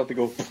rapping. I was about to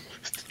go.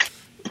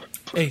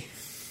 Hey.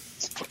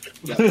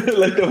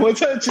 Like the one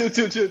time, chill.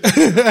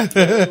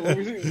 What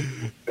was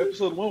it?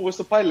 Episode 1. What's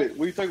the pilot?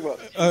 What are you talking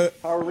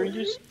about? Power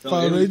Rangers.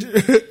 Power Rangers.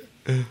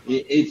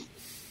 It's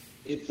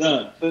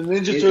the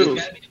Ninja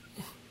Turtles.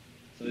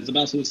 So it's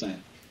about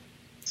suicide.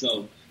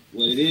 So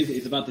what it is,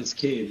 it's about this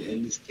kid,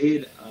 and this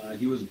kid,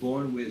 he was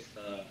born with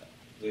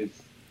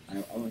I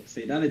want to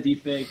say not a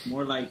defect,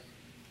 more like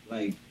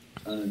a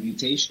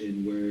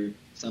mutation where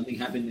something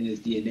happened in his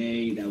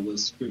DNA that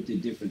was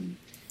scripted differently.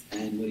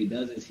 And what he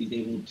does is he's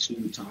able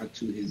to talk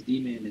to his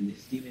demon, and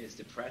his demon is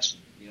depression.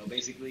 You know,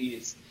 basically,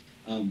 it's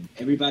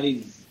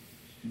everybody's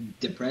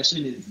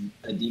depression is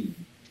a demon.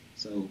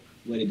 So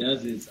what it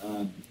does is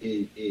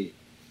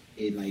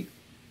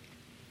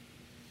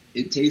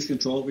it takes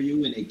control over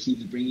you, and it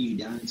keeps bringing you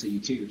down until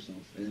you kill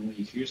yourself. And then when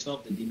you kill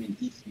yourself, the demon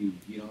eats you,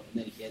 and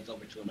then he heads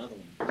over to another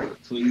one.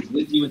 So he's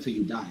with you until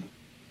you die.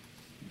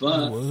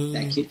 But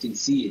that kid can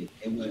see it,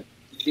 and when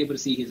he's able to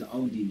see his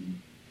own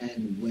demon,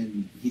 and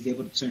when he's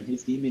able to turn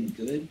his demon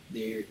good,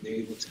 they're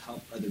able to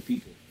help other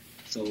people.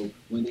 So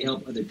when they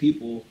help other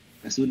people,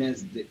 as soon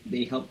as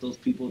they help those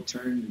people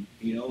turn,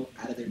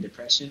 out of their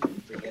depression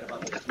and forget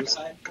about their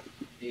suicide,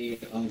 they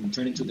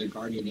turn into their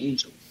guardian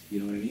angels.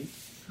 You know what I mean?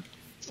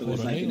 So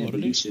it's like an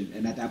evolution,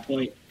 and at that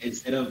point,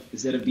 instead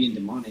of being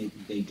demonic,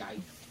 they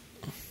guide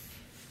them.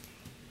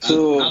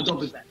 So, how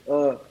dope is that?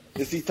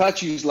 Is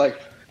Itachi's life?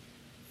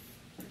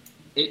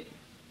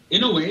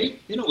 In a way,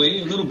 a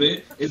little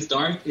bit. It's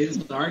dark. It's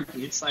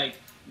like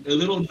a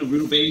little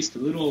Naruto based, a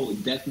little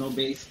Death Note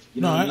based.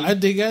 I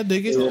dig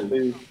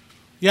it.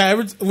 Yeah,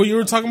 when you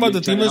were talking about the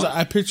demons,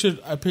 I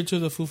pictured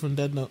the fool from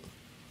Death Note.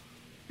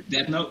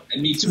 Death Note,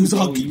 and me too.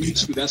 Bro, me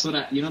too. That's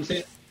what you know what I'm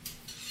saying.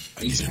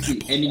 Exactly.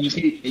 And then you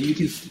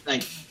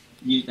can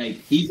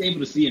he's able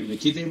to see him. The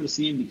kid's able to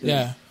see him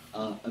because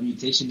a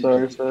mutation.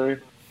 Sorry.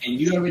 And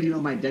you already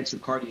know my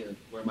dextrocardia,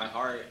 where my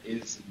heart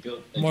is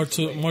built more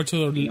to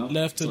the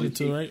left and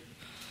to the right.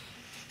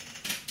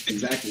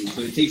 Exactly.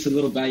 So it takes a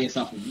little bias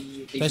off of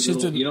me. That's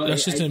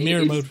just in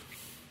mirror mode.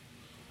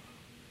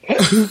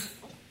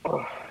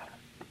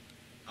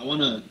 I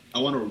wanna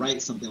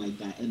write something like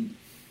that, and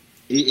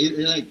it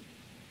like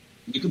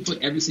you can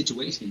put every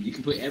situation, you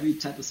can put every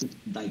type of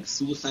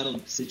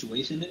suicidal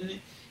situation in it,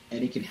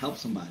 and it can help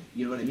somebody.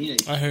 You know what I mean?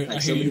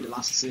 Somebody that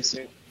lost a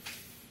sister,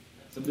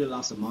 somebody that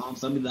lost a mom,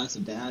 somebody that lost a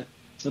dad,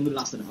 somebody that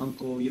lost an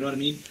uncle. You know what I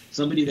mean?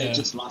 Somebody that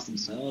just lost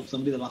himself,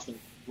 somebody that lost a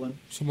one.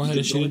 Someone had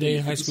a shitty day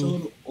in high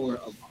school,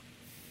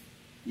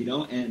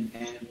 and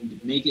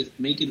make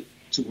it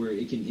to where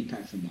it can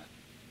impact somebody.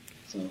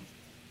 So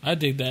I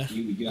dig that.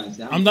 You guys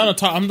down? I'm down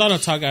to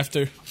talk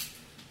after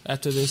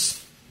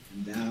this.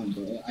 I'm down,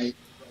 bro.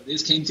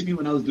 This came to me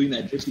when I was doing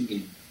that drifting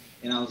game,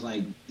 and I was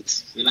like, and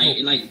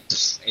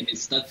it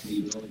stuck to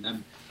me, bro. And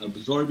I'm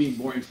absorbing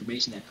more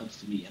information that comes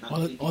to me.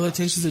 And all it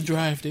takes is a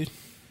drive, dude.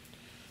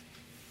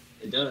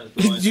 It does,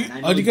 bro.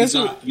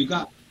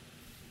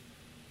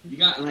 You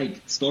got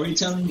like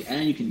storytelling,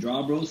 and you can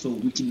draw, bro. So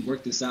we can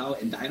work this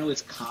out. And Dyno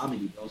is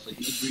comedy, bro. So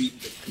he's really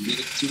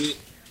committed to it.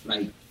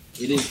 Like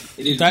it is.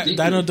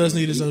 Dyno does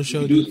need his own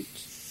show, dude.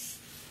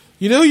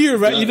 You know you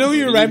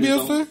remind me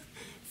of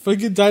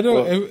fucking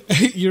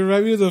Dyno. You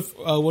remind me of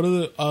one of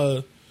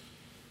the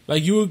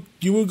like you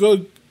would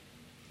go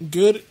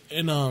good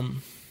in oh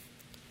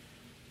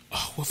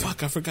well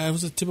fuck I forgot, it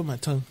was the tip of my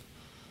tongue.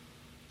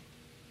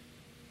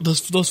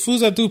 Those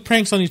fools that do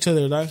pranks on each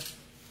other, dog.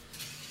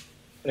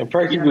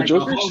 Impractical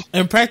Jokers?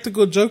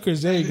 Impractical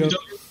Jokers, there you go.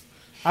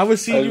 I would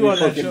see you on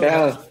that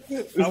show.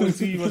 I would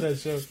see you on that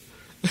show.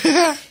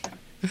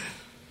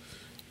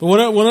 But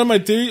one of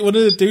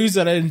the theories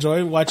that I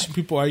enjoy watching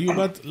people argue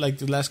about, like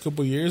the last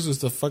couple of years, was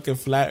the fucking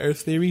flat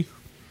Earth theory.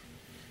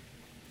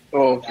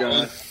 Oh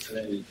god,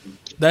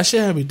 that shit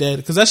had me dead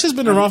because that shit's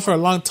been around for a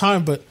long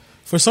time. But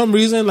for some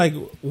reason, like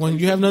when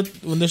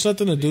there's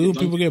nothing to do,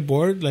 people get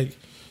bored. Like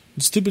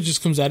stupid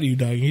just comes out of you,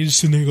 dog. And you just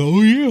sitting there, go,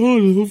 "Oh yeah,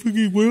 the whole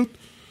fucking world."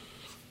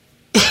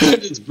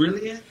 It's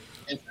brilliant,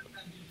 and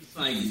sometimes you just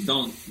like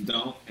don't,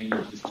 and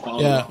you just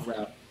follow the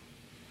route.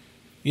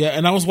 Yeah,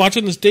 and I was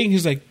watching this thing.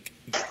 He's like,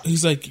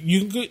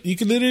 you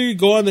can literally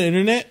go on the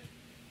internet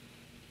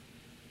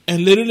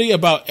and literally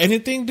about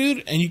anything,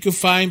 dude, and you can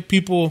find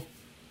people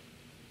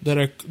that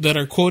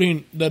are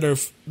quoting that are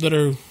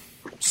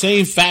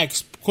saying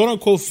facts, quote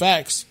unquote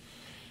facts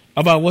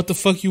about what the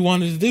fuck you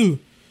wanted to do.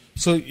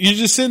 So you're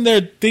just sitting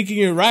there thinking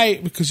you're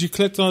right because you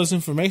collect all this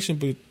information,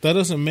 but that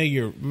doesn't make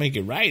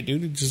it right,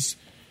 dude.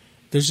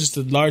 There's just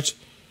a large.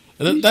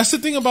 That's the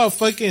thing about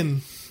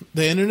fucking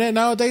the internet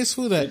nowadays,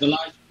 fool. That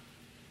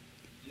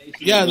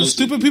the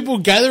stupid people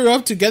gather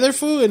up together,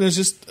 fool, and it's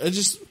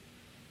just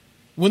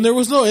when there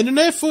was no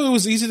internet, fool, it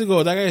was easy to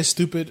go, that guy is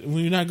stupid.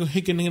 When you're not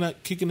kicking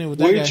it with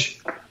that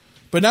guy.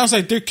 But now it's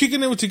like they're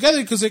kicking it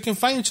together because they can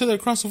find each other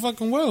across the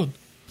fucking world.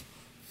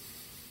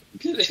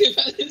 You know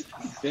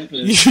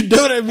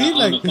what I mean?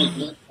 Like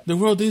the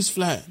world is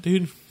flat,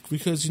 dude.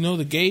 Because you know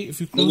the gate. If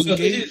you close the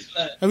gate,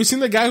 have you seen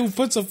the guy who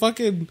puts a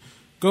fucking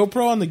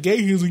GoPro on the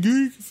gate? He's like,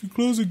 yeah, if you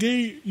close the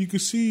gate, you can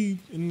see.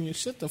 And you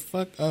shut the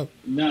fuck up.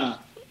 Nah.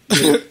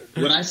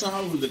 What I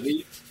saw was the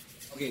video.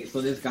 Okay,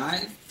 so this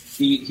guy,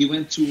 he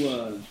went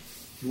to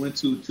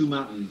two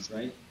mountains,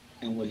 right?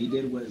 And what he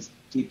did was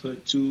he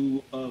put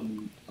two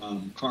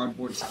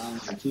cardboard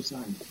signs or two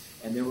signs,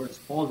 and there were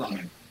holes on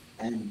them,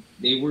 and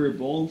they were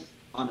both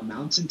on a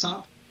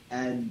mountaintop.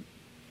 And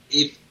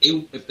if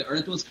the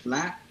Earth was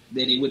flat,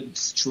 then it would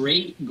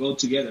straight go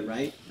together,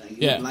 right? Like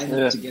it would line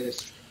up together.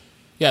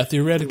 Yeah,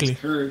 theoretically.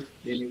 If it was curved,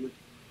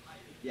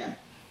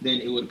 then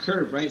it would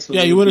curve, right? So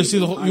you wouldn't see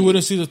you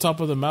wouldn't see the top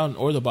of the mountain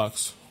or the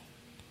box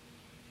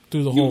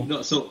through the hole.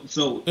 No, so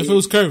if it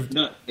was curved,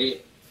 what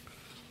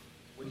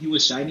he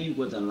was shining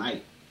was a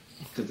light,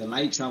 because the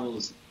light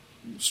travels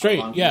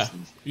straight. Yeah,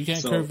 distance. You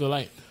can't curve the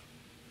light.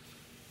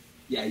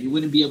 Yeah, you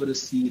wouldn't be able to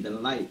see the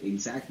light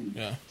exactly.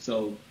 Yeah.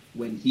 So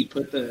when he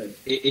put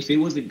if it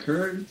wasn't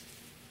curved,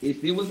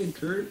 you'd be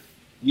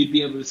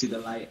able to see the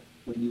light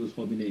when he was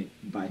holding it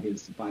by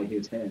his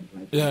head,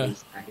 like at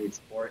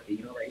his forehead,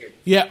 you know, right here.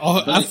 Yeah,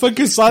 I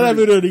fucking saw that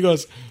video, and he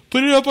goes,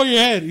 "Put it up on your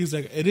head." He's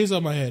like, "It is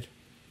on my head."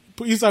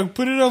 He's like,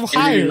 "Put it up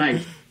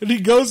higher." And he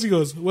goes,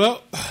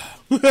 "Well,"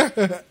 he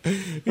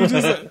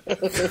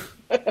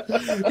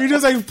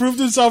just like proved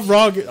himself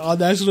wrong on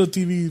national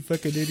TV.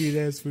 Fucking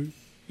idiot ass food.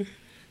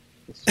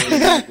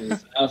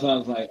 I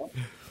was like,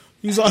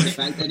 he's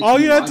like, all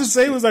you had to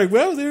say was like,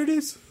 "Well, there it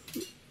is."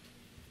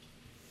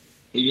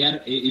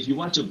 If you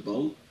watch a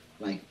boat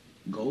like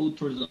go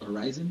towards the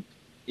horizon,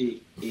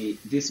 it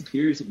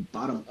disappears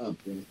bottom up,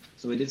 right?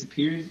 So it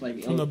disappears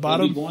like from the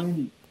bottom, it'll be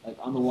going like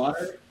on the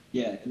water,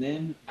 yeah, and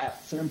then at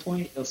a certain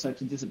point it'll start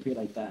to disappear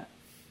like that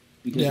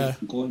because it's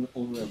going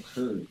over a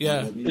curve.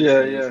 Yeah, you know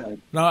what I mean? Like,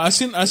 no, I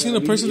seen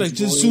a person like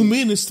just zoom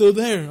in, it's still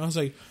there. I was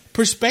like,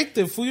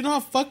 perspective, fool. You know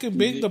how fucking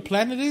big the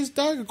planet is,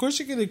 dog. Of course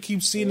you're gonna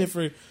keep seeing it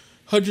for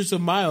hundreds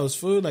of miles,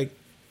 fool. Like,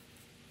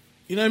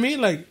 you know what I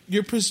mean? Like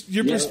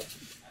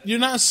you're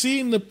not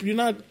seeing you're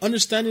not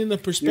understanding the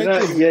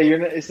perspective. You're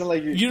not. It's not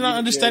like you're not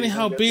understanding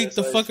how big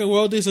the fucking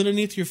world is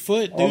underneath your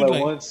foot, dude. All at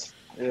like, once.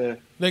 Yeah.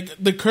 Like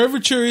the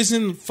curvature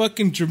isn't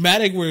fucking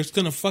dramatic where it's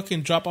gonna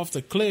fucking drop off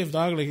the cliff,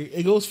 dog. Like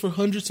it goes for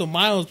hundreds of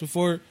miles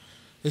before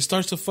it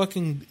starts to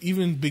fucking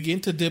even begin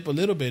to dip a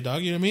little bit,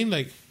 dog. You know what I mean?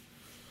 Like,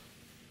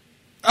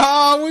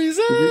 what you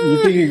say?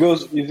 You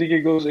think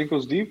it goes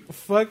ankles deep?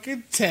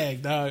 Fucking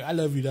tag, dog. I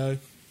love you, dog.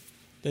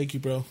 Thank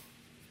you, bro.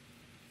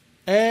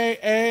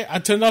 Hey, I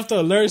turned off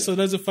the alert so it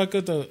doesn't fuck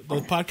up the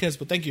podcast,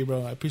 but thank you,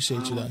 bro. I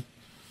appreciate you, dog.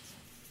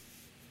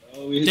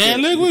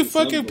 Damn, look, we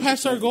fucking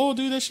passed our goal,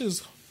 dude. That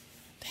shit's...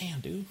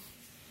 Damn, dude.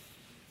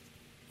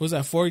 Was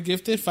that 4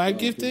 gifted? 5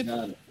 gifted?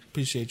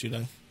 Appreciate you,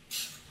 dog.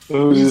 It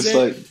was just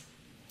like...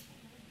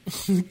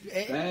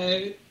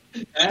 Hey.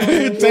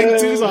 Take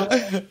 2's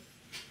on.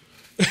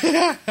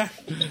 Hey,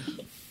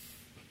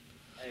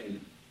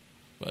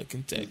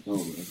 Fucking tech. let's go,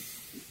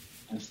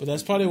 bro. But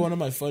that's probably one of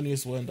my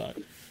funniest one,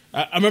 dog.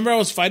 I remember I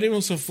was fighting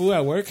with some fool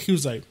at work. He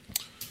was like,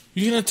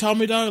 "You gonna tell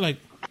me, dog?" Like,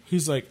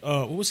 he's like,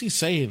 "What was he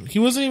saying?" He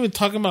wasn't even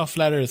talking about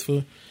flat Earth,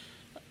 fool.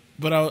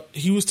 But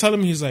he was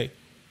telling me, he's like,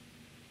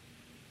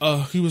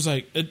 he was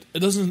like, it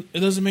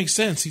doesn't make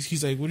sense.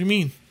 He's like, "What do you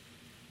mean?"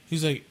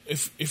 He's like,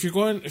 if you're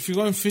going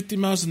 50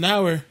 miles an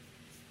hour,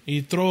 and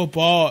you throw a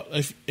ball,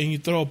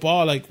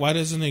 like, why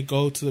doesn't it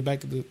go to the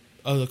back of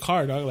the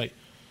car, dog? Like,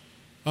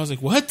 I was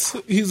like, what?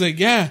 He's like,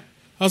 yeah.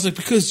 I was like,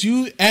 because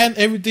you and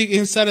everything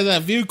inside of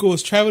that vehicle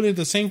is traveling at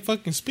the same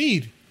fucking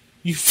speed.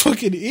 You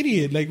fucking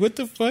idiot. Like, what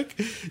the fuck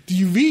do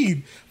you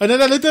mean? And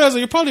then I looked at it, I was like,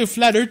 you're probably a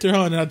flat earther,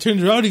 huh? And I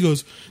turned around, he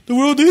goes, the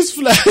world is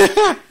flat.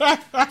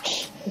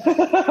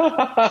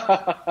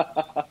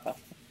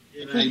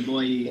 Right,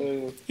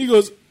 boy. He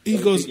goes,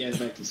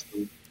 Back to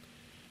school.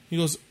 he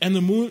goes, and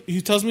the moon,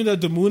 he tells me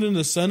that the moon and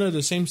the sun are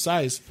the same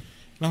size.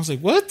 And I was like,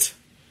 what?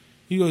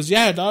 He goes,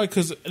 yeah, dog,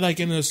 because, like,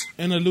 in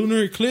a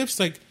lunar eclipse,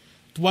 like,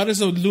 why does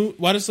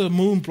the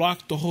moon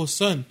block the whole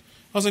sun?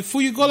 I was like,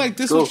 fool, you go like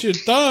this with your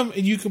thumb,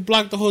 and you can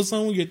block the whole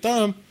sun with your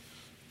thumb.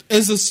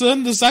 Is the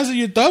sun the size of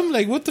your thumb?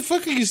 Like, what the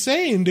fuck are you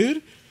saying,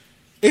 dude?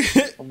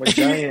 I'm a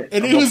giant.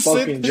 And I'm a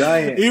fucking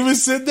giant. He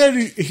was sitting there,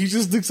 and he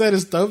just looks at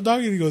his thumb,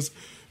 dog, and he goes,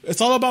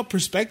 it's all about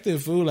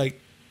perspective, fool. Like,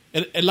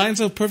 it lines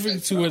up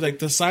perfectly to where, like,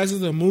 the size of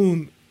the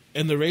moon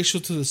and the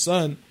ratio to the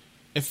sun,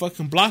 it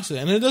fucking blocks it.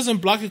 And it doesn't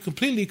block it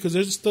completely because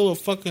there's still a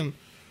fucking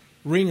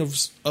ring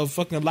of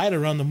fucking light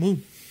around the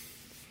moon.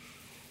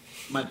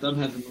 My thumb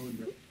has a moon,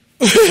 bro.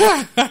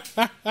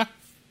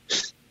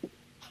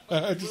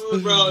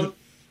 Bro.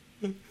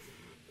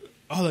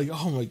 I was like,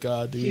 oh my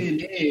god,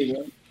 dude. Yeah,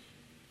 bro.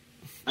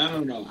 I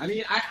don't know. I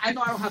mean, I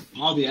know I don't have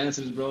all the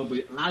answers, bro,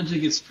 but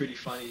logic is pretty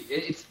funny.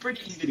 It's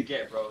pretty easy to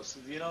get, bro. So,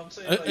 you know what I'm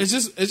saying? Like,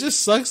 it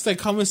just sucks that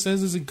common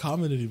sense isn't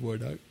common anymore,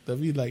 dog. I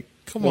mean, like,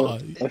 come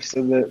on. I've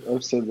said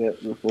that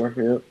before.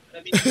 Yeah.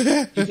 I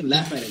mean, you can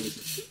laugh at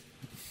it.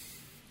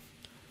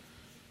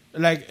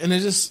 Like, and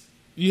it just,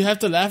 you have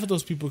to laugh at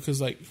those people because,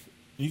 like,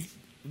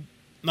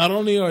 not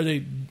only are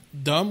they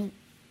dumb,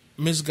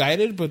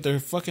 misguided, but they're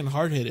fucking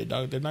hard-headed,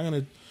 dog. They're not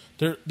gonna,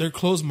 they're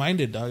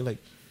closed-minded, dog.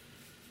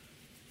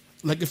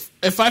 Like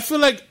if I feel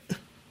like,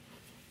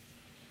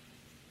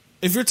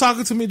 if you're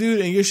talking to me, dude,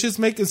 and your shit's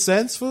making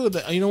sense, fool,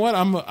 you know what?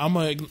 I'm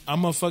a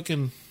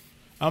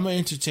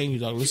entertain you,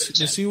 dog.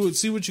 Let's see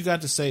what you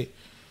got to say,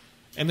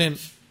 and then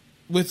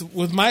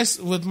with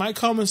my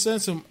common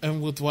sense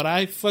and with what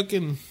I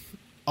fucking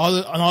all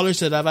the knowledge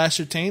that I've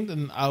ascertained,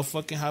 and I'll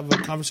fucking have a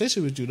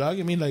conversation with you, dog.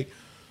 I mean, like,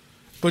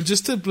 but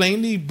just to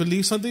blindly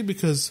believe something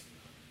because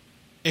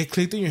it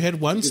clicked in your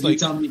head once, like,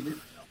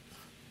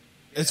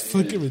 it's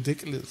fucking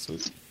ridiculous.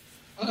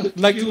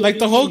 Like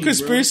the whole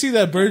conspiracy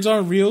that birds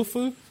aren't real,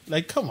 fool.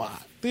 Like, come on,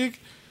 dude.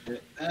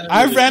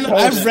 I've ran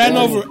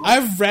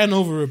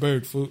over a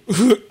bird, fool.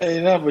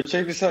 Hey, no, but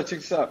check this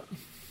out.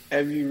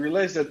 Have you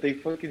realized that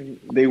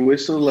they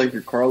whistle like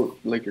your car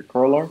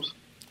alarms?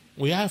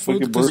 Well, yeah, fool,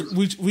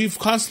 because we've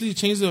constantly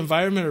changed the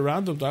environment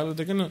around them, dog.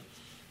 They're gonna.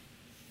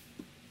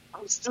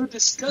 I'm still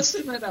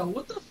disgusted right now.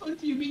 What the fuck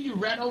do you mean you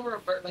ran over a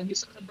bird? Like, you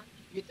saw a bird?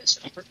 You get that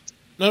shit on purpose?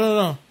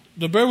 No.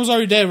 The bird was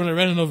already dead when I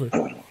ran it over.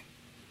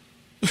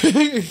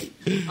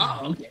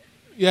 Oh, okay.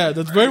 Yeah,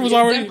 the bird was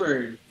already.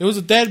 Bird. It was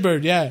a dead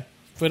bird, yeah.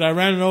 But I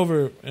ran it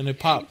over and it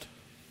popped.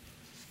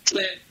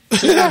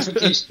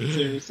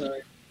 Clarification,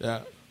 sorry.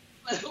 Yeah.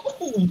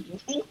 Oh,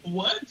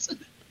 what?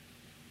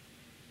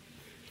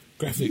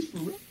 Graphic.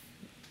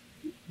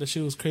 That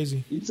shit was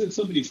crazy. You took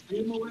somebody's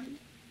freedom away?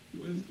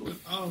 What is going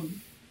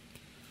on?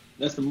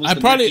 That's the most.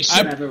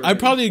 I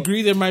probably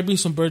agree there might be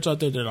some birds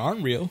out there that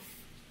aren't real.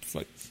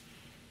 Like,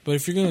 but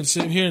if you're gonna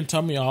sit here and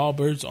tell me all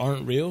birds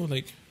aren't real,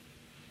 like,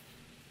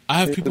 I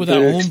have people that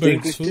own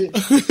birds.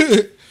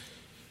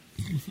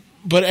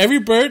 But every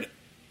bird,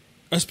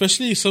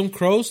 especially some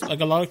crows, like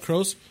a lot of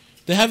crows,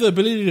 they have the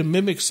ability to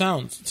mimic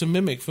sounds.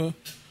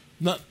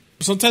 Not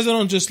sometimes they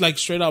don't just like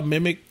straight out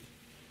mimic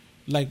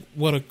like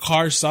what a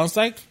car sounds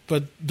like,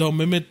 but they'll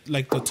mimic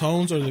like the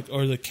tones or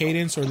the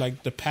cadence or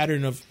like the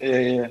pattern of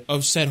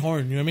said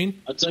horn. You know what I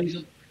mean? I'll tell you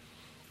something.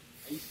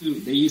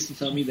 They used to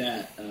tell me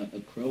that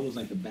a crow was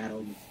like a bad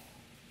omen.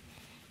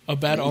 A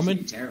bad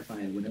omen?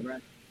 Terrifying. Whenever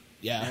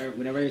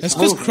that's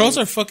because crows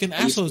are fucking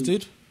assholes,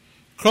 dude.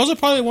 Crows are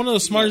probably one of the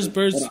smartest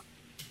birds.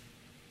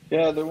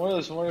 Yeah, they're one of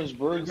the smartest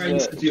birds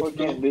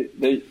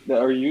that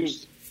are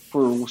used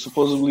for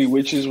supposedly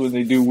witches when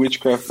they do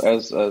witchcraft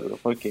as a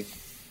fucking.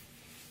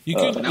 You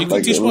can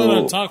teach one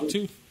how to talk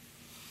too.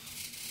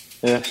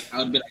 Yeah. I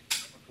would be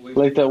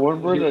like that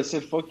one bird that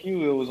said "fuck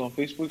you." It was on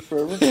Facebook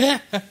forever.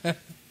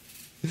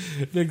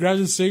 They grabbed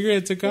a cigarette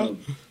and took out.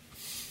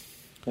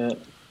 Yeah.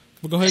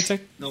 Well, go ahead,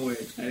 Tech. No way.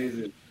 That is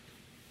it.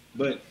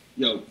 But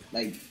yo,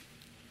 like,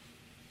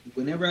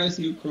 whenever I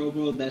see a crow,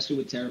 bro, that shit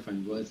would terrify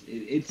me, bro.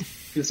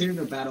 It's considered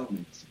a bad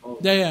omen.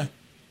 Yeah.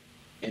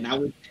 And I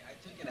took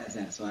it as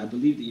that, so I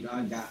believe that, you know,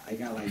 I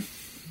got like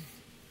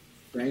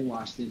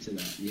brainwashed into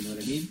that. You know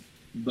what I mean?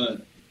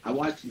 But I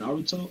watched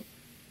Naruto,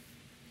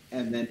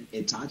 And then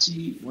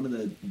Itachi, one of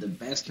the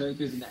best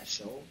characters in that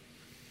show,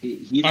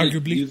 he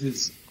Arguably.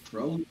 uses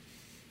crows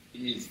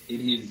in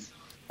his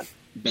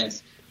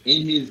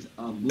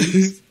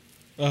movies.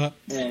 Uh-huh.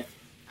 And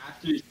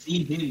after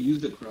seeing him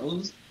use the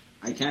crows,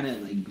 I kind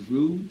of like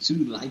grew to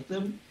like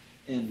them.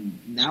 And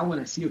now when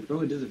I see a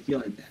crow, it doesn't feel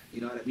like that.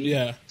 You know what I mean?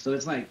 Yeah. So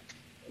it's like,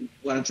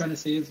 what I'm trying to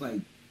say is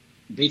like,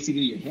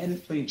 basically your head is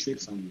playing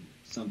tricks on you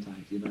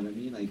sometimes. You know what I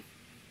mean? Like,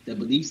 the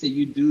beliefs that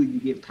you do, you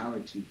give power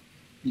to.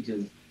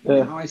 Because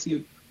now I see a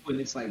crow,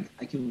 and it's like,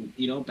 I can,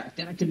 back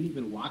then I couldn't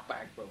even walk by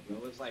a crow,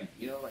 bro. It's like,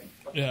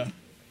 Yeah.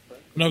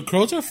 No,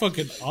 crows are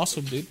fucking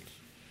awesome, dude.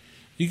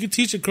 You could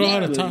teach a crow how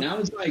to talk. Now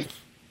it's like,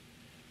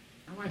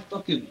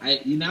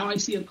 now I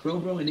see a crow,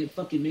 bro, and it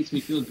fucking makes me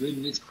feel good,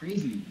 and it's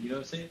crazy. You know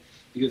what I'm saying?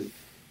 Because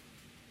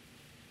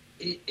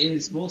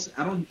it's supposed.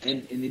 I don't,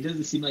 and it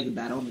doesn't seem like a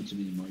bad omen to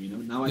me anymore.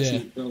 Now I see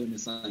a crow, and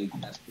it's like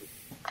that's cool.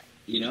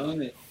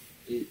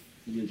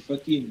 Your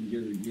fucking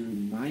your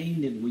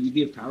mind and what you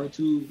give power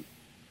to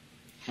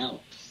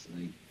helps.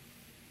 Like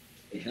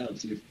it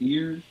helps. Your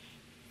fear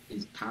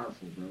is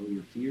powerful, bro.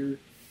 Your fear,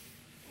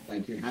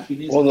 like your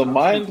happiness. Well, the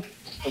mind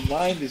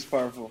is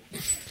powerful.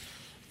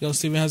 Yo,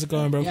 Steven, how's it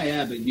going, bro?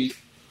 Yeah, but you.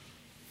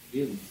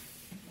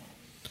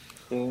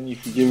 And you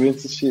can give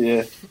into shit,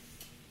 yeah.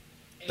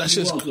 That's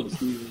just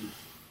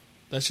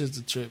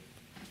a trip.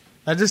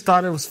 I just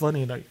thought it was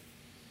funny. Like,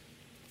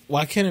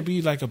 why can't it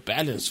be like a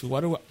balance?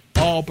 Why do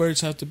all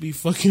birds have to be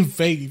fucking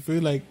fake? You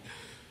feel like,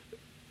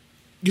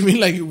 you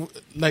mean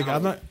like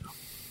I'm not.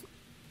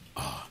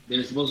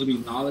 There's supposed to be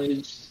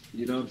knowledge.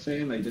 You know what I'm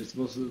saying? Like they're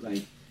supposed to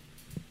like,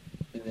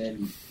 and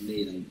then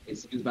they like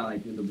it's about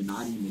like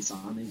Illuminati,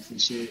 Masonics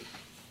and shit.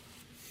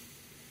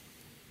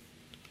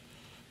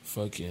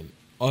 Fucking.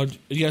 Oh,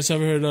 you guys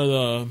ever heard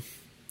of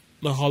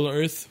the Hollow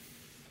Earth?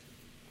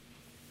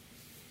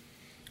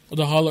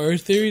 The Hollow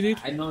Earth theory, dude?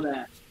 I know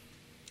that.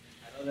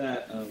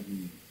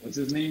 What's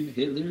his name?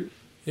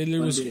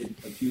 Hitler was a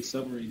few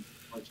submarines.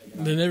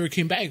 They never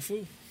came back,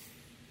 fool.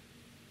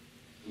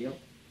 Yep.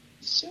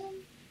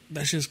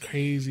 That's just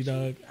crazy,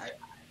 dog.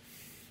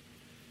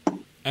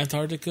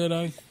 Antarctica,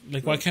 dog.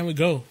 Like, why can't we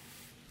go?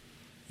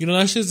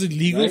 That's just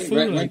illegal, fool.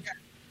 Right, like,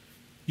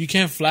 you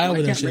can't fly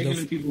with that shit.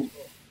 Regular people go?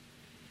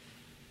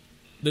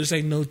 There's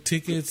like no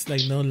tickets,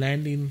 like no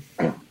landing.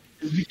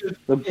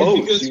 The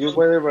boats, you can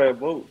fly there by a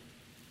boat.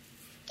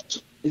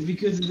 It's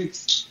because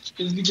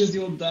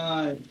you'll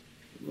die.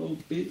 Oh,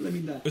 bitch, let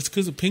me die. It's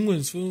because of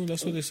penguins, fool.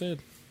 That's what they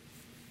said.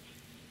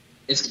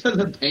 It's because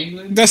of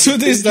penguins. That's what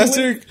they.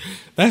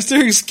 That's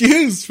their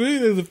excuse,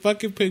 fool. The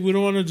fucking pig. We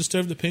don't want to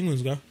disturb the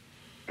penguins, bro.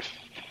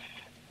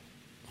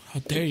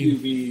 How dare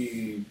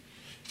you?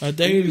 How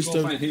dare you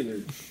disturb?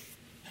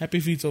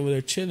 Happy Feet's over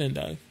there chilling,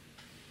 dog.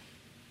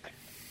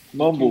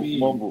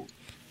 Mumble.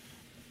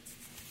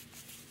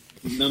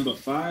 Number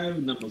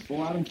 5, number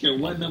 4. I don't care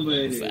what number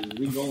it is.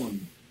 We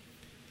going.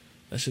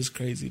 That's just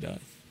crazy, dog.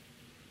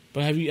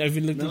 But have you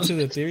looked into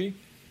the theory?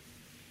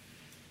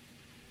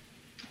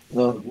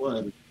 No.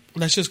 What?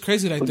 That's just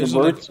crazy. Like there's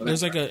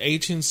like an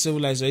ancient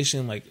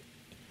civilization like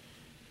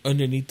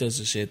underneath us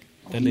and shit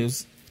that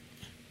lives.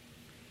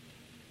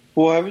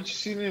 Well, haven't you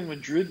seen in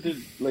Madrid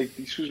that like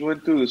these dudes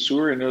went through the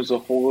sewer and there was a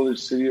whole other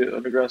city,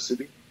 underground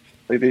city,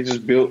 like they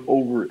just built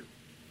over it.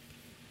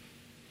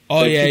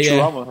 Oh like yeah,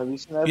 Futurama. yeah. Have you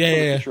seen that?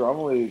 Yeah.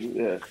 Futurama,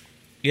 yeah.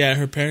 Yeah,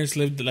 her parents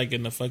lived like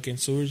in the fucking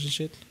sewers and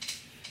shit.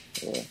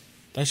 Yeah.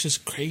 That's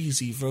just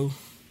crazy, bro.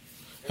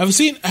 Have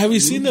you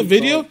seen the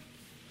video?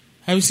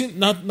 Have you seen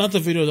not the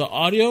video, the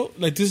audio?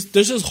 Like this,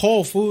 there's this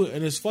whole fool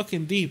and it's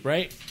fucking deep,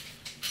 right?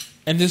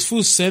 And this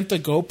fool sent the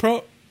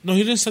GoPro. No,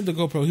 he didn't send the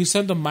GoPro. He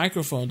sent the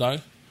microphone,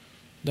 dog.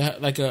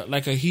 Like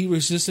a heat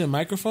resistant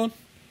microphone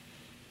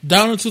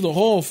down into the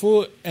hole,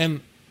 fool,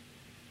 and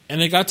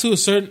it got to a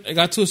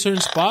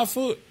certain spot,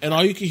 fool, and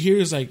all you can hear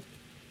is like,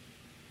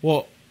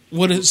 well,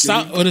 what it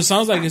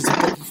sounds like is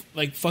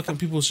like fucking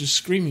people just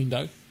screaming,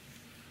 dog.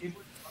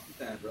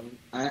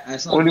 I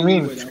saw what do you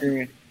mean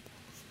screaming?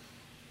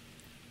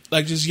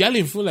 Like just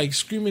yelling, fool, like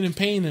screaming in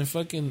pain and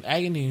fucking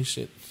agony and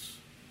shit.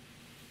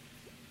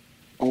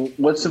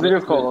 What's the video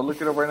called? I'll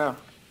look it up right now.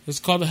 It's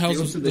called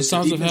the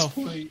Sounds of Hell.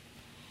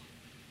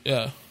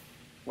 Yeah.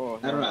 Oh,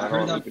 I don't know. I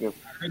heard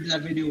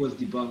that video was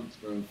debunked,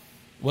 bro.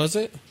 Was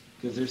it?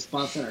 Because there's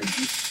spots that are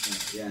deep.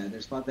 Yeah,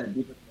 there's spots that are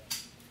deep.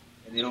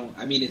 And they don't.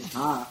 I mean, it's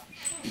hot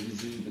because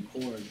it's in the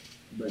core,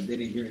 but they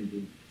didn't hear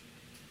anything.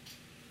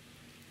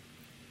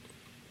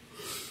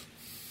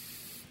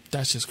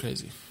 That's just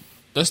crazy.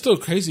 That's still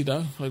crazy,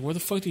 dog. Like, where the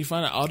fuck do you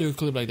find an audio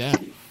clip like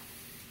that?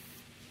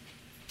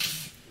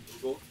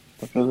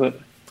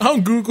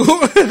 On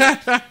Google.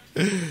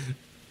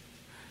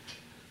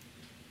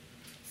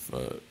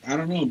 Fuck. I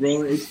don't know,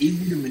 bro. It's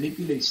easy to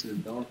manipulate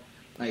shit, though.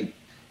 Like,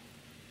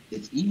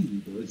 it's easy,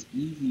 bro. It's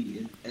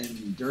easy.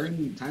 And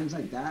during times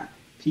like that,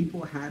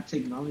 people had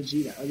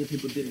technology that other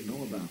people didn't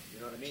know about. You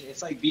know what I mean?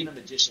 It's like being a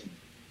magician.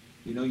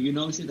 You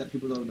know shit that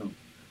people don't know.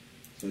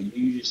 So you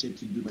use your shit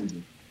to do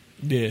magic.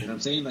 Yeah. You know what I'm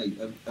saying? Like,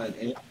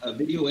 a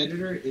video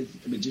editor is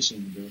a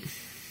magician, bro.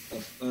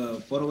 a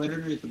photo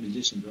editor is a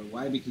magician, bro.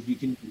 Why? Because you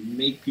can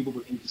make people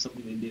believe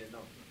something they didn't know.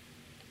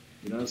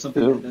 You know,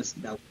 something that's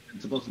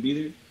supposed to be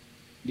there.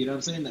 You know what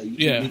I'm saying? Like you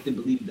can make them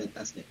believe that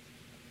that's there.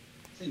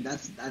 I'm saying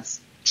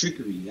that's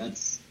trickery.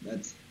 That's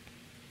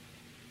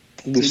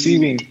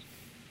deceiving.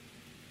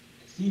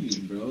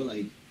 Deceiving, bro.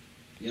 Like,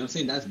 you know what I'm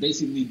saying? That's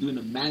basically doing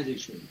a magic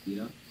trick, you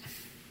know?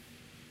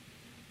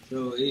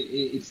 So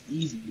it's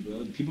easy,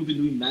 bro. People have been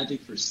doing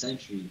magic for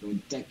centuries, bro,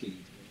 decades,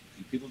 bro.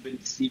 Like, people have been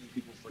deceiving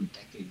people for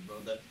decades, bro.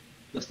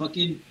 The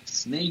fucking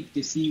snake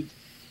deceived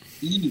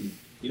Eve.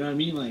 You know what I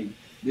mean? Like,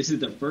 this is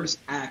the first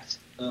act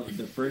of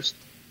the first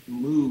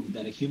move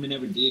that a human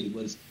ever did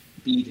was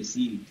be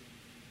deceived.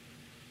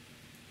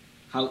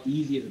 How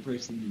easy is a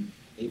person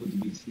able to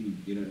be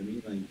deceived? You know what I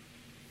mean? Like,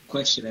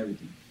 question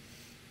everything.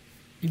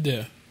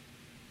 Yeah.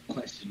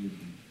 Question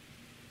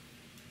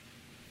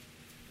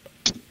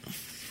everything.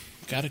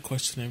 Gotta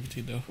question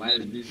everything, though. Why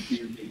does this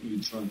beer make me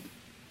Trump?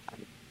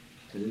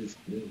 Because it's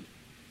good.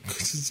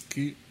 Because it's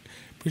good.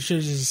 Pretty sure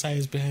there's a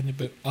science behind it,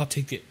 but I'll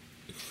take it.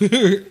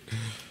 Hey,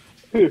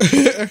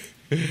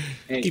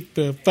 Keep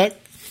the fuck.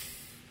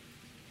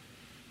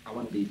 I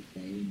want to be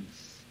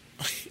famous.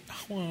 I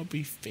want to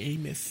be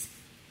famous.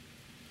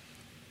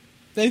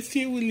 Let's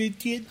see what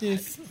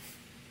legitness.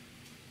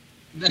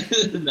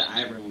 The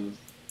eyebrows.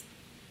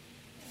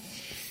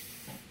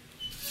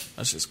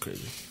 That's just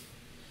crazy.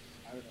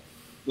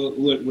 But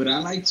what I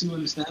like to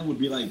understand would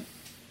be like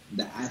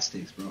the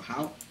Aztecs, bro.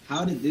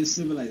 How did this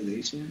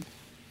civilization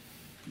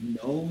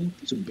know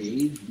to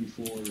bathe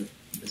before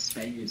the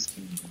Spaniards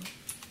came, bro?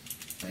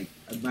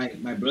 Like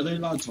my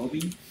brother-in-law told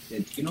me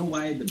that you know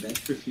why the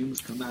best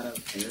perfumes come out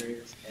of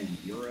Paris and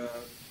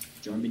Europe,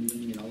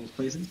 Germany, and all those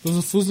places?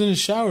 Those fools in the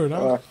shower,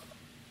 dog.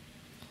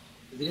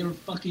 They never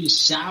fucking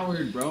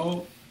showered,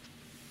 bro.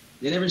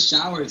 They never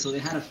showered, so they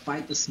had to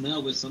fight the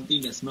smell with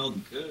something that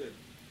smelled good.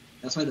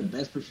 That's why the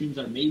best perfumes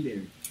are made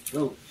there.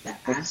 Bro, the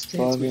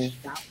Aztecs were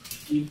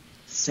showering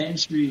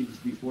centuries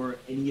before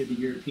any of the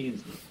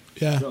Europeans did.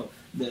 Yeah. Bro,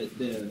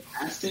 the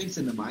Aztecs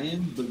and the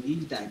Mayans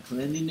believed that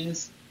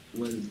cleanliness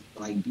was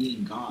like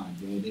being God,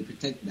 bro. They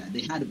protected that.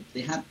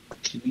 They had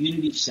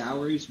community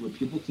showers where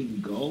people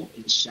can go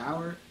and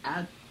shower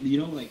at, you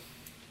know, like,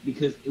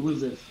 because it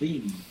was a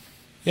thing.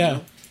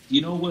 Yeah.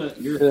 You know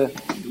what you're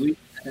doing?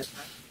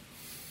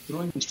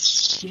 Throwing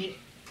shit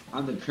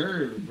on the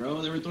curb,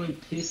 bro. They were throwing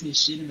piss and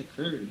shit in the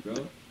curb, bro.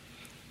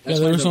 That's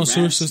there why was the no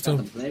sewer rats system.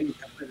 got the plague.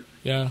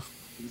 Yeah.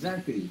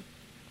 Exactly.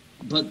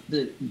 But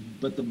the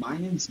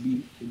Mayans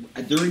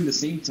during the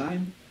same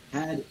time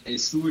had a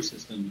sewer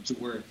system to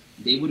where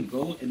they would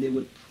go and they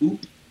would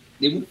poop.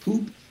 They would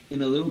poop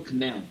in a little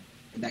canal,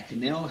 and that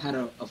canal had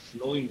a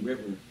flowing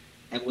river.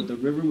 And what the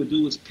river would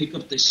do was pick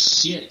up the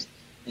shit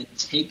and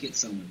take it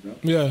somewhere, bro.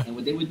 Yeah. And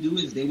what they would do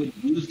is they would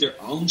use their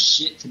own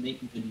shit to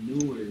make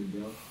manure,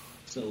 bro.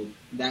 So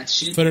that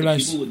shit that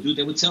people would do,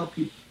 they would tell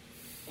people,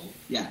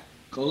 yeah,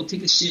 go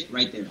take a shit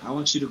right there. I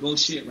want you to go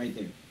shit right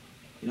there.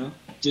 You know,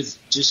 just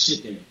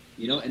shit there.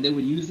 You know, and they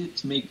would use it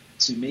to make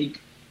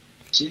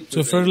shit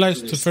to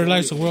fertilize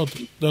the world,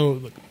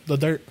 the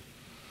dirt.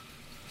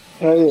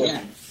 Oh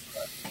yeah.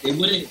 They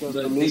wouldn't. But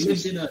they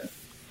lived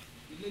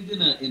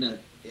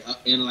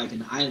in like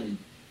an island.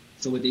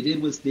 So what they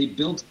did was they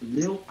built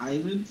little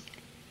islands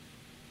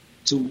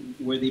to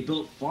where they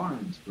built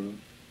farms, bro.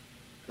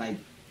 Like,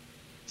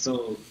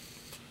 so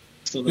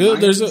the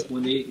Mayans,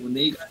 when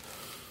they got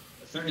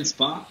a certain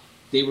spot,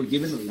 they were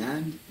given the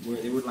land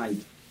where they were like,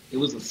 it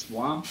was a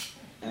swamp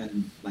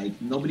and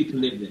like nobody could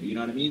live there. You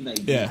know what I mean? Like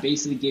they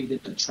basically gave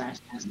them a trash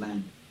ass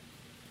land.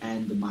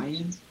 And the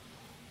Mayans,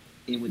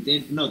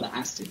 the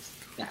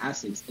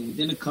Aztecs,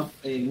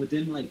 and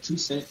within like two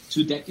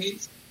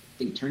decades,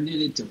 they turned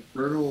it into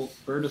fertile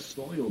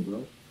soil,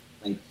 bro.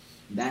 Like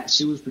that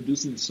shit was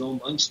producing so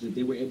much that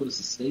they were able to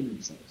sustain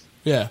themselves.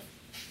 Yeah.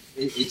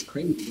 It's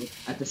crazy, bro.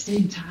 At the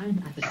same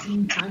time,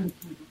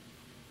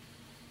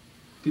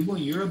 people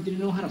in Europe didn't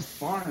know how to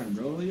farm,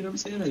 bro. You know what I'm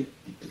saying? Like,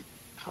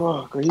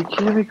 fuck, are you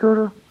kidding me,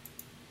 Cota?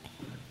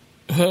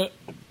 The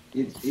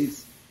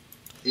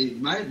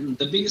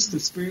biggest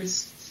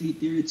conspiracy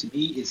theory to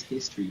me is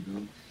history,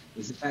 bro.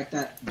 Is the fact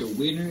that the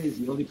winner is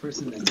the only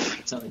person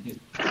that's telling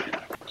history.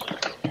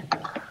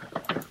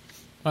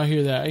 I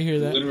hear that.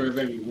 The winner of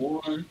every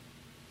war,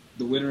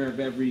 the winner of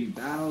every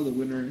battle,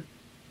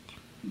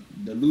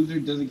 the loser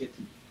doesn't get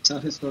to tell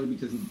his story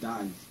because he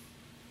dies.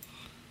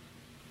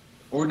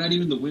 Or not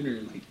even the winner,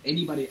 like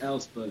anybody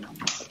else, but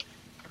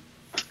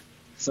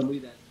somebody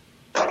that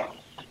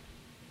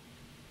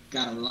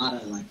got a lot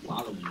of like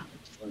following.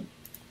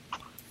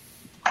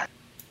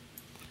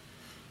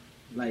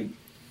 Like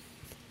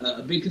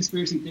a big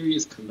conspiracy theory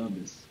is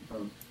Columbus,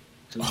 bro.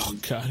 Oh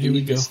God, here we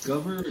go. Did he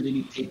discover or did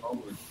he take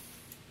over?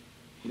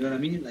 You know what I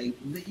mean? Like,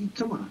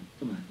 come on.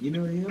 You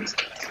know what I mean?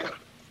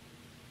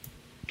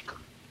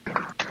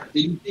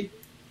 Did he take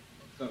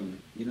over?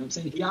 You know what I'm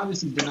saying? He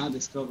obviously did not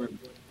discover.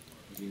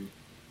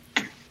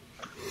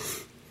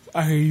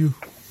 I hear you.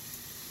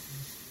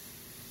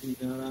 You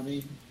know what I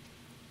mean?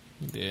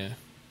 Yeah.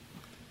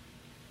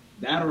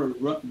 That or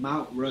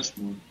Mount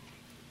Rushmore.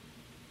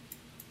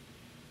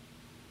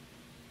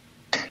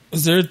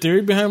 Is there a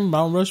theory behind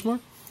Mount Rushmore?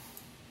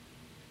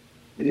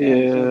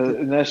 Yeah,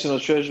 national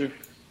treasure.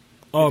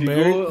 Oh, if you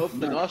Barry? go up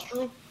the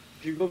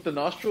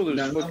nostril,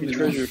 there's fucking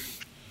treasure.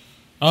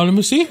 Oh, let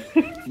me see.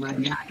 My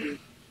God.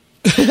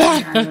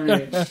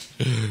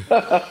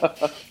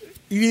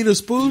 You need a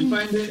spoon Did you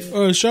find it?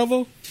 or a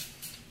shovel?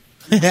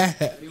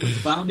 It was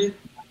founded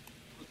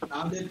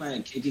by a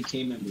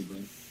KKK member, bro.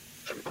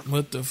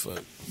 What the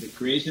fuck? The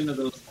creation of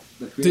those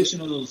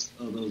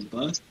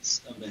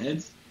busts of the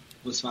heads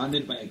was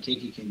founded by a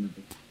KKK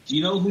member. Do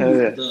you know who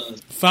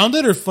the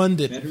Founded or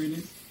funded? veteran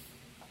is?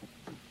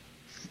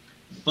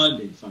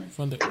 Funded, sorry.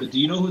 Funded. But do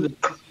you know who the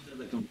sisters of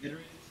the Confederate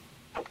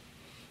is?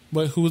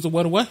 What? Who was the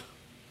what?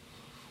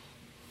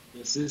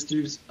 The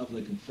Sisters of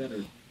the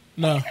Confederate.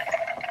 No.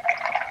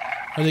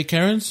 Are they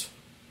Karens?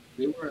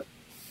 They were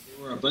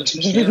a bunch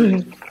of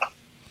Karens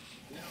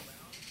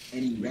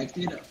and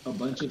erected a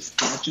bunch of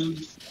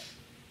statues,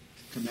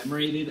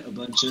 commemorated a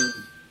bunch of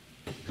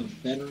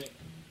Confederate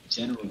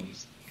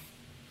generals.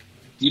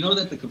 Do you know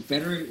that the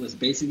Confederate was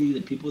basically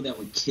the people that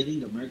were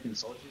killing American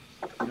soldiers?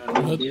 You know what I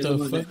mean? What They were the the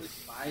ones fuck? that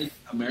defied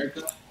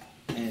America,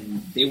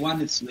 and they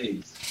wanted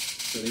slaves.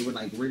 So they were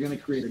like, we're going to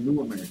create a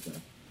new America.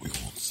 We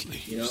want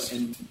slaves. You know,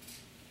 and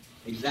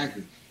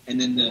exactly. And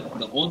then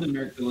the old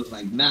America was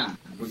like, nah,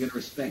 we're going to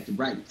respect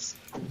rights.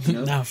 You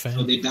know? Nah, fam.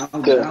 So they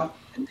bowed it out,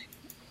 and the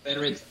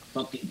Confederates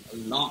fucking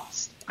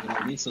lost. You know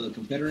what I mean? So the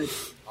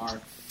Confederates are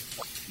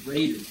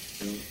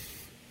raiders.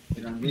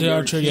 You know what I mean? They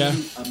are true, yeah.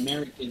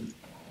 Americans.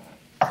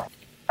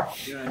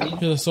 You know what I mean?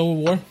 Yeah, the Civil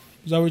War?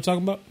 Is that what we're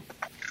talking about?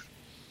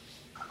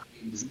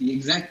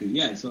 Exactly,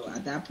 yeah. So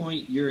at that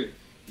point, your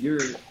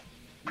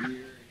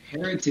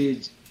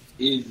heritage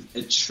is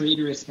a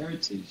traitorous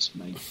heritage.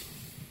 Like,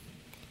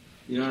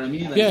 you know what I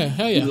mean? Like, Yeah,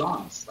 hell yeah. You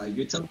lost. Like,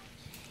 you're telling.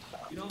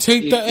 You know,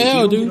 Take the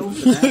L,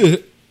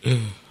 dude.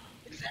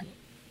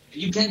 If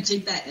you can't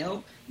take that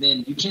L,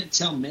 then you can't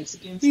tell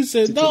Mexicans. He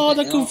said, to no,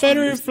 take the L on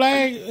Confederate this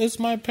flag is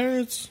my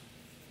parents'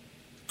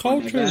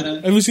 culture.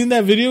 Nevada. Have you seen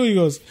that video? He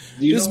goes,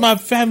 you this is know- my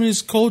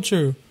family's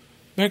culture.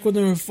 Back when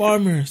they were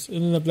farmers.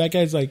 And then the black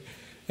guy's like,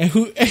 and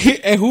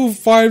who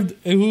farmed,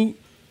 and who,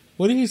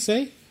 what did he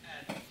say?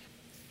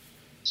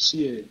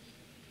 Shit.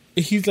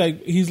 He's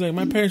like,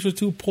 my parents were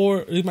too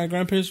poor, my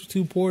grandparents were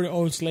too poor to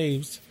own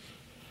slaves.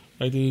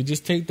 Like, dude,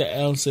 just take the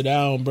L and sit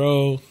down,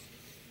 bro.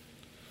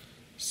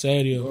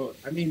 Serio. Bro,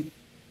 I mean,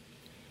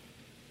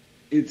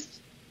 it's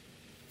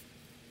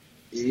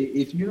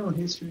if you know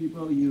history,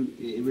 bro,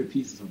 it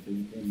repeats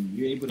something, and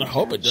you're able to. I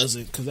hope it catch-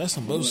 doesn't, because that's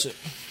some bullshit.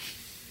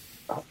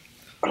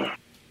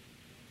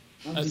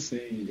 I'm just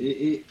saying,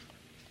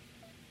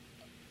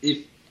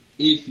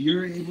 if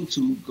you're able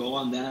to go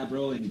on that,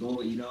 bro, and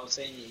go, you know what I'm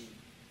saying,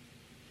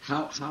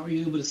 how are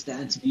you able to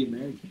stand to be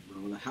American,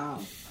 bro? Like,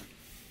 how?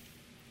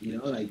 You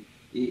know, like,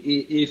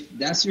 if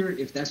that's your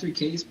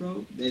case,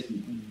 bro,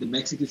 then the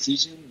Mexican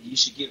season, you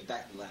should give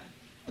back the land.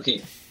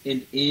 Okay,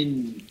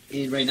 in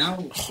right now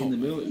in the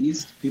Middle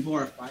East, people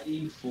are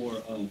fighting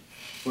for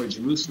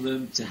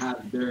Jerusalem to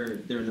have their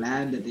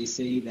land that they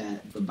say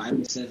that the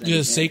Bible says that Yeah,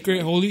 it's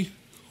sacred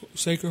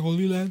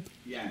holy land.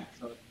 Yeah,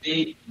 so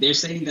they're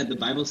saying that the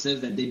Bible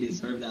says that they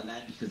deserve that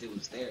land because it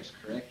was theirs,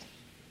 correct?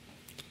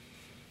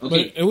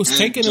 Okay, But it was and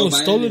taken, Joe it was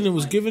Biden stolen, is it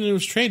was like- given, it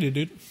was traded,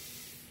 dude.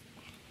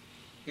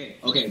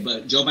 Okay,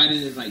 but Joe Biden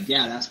is like,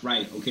 yeah, that's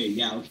right.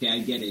 Okay, I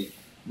get it.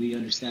 We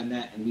understand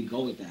that, and we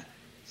go with that.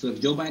 So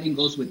if Joe Biden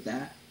goes with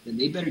that, then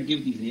they better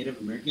give these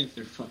Native Americans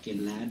their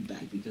fucking land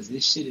back because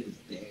this shit is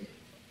there.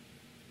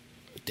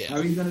 Damn. How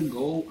are you gonna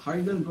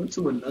go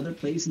to another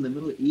place in the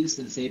Middle East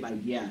and say, like,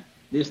 yeah,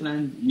 this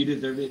land you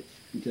deserve it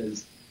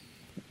because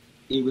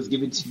it was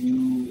given to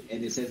you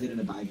and it says it in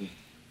the Bible.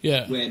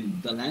 Yeah. When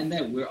the land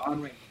that we're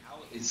on right now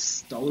is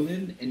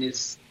stolen and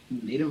it's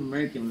Native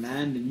American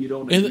land and you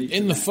don't agree to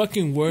In the that.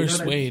 fucking worst You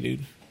know what I way, mean?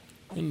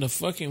 dude. In the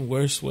fucking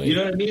worst way. You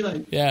know what I mean?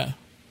 Like, Yeah.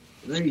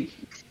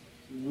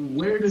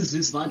 where does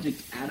this logic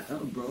add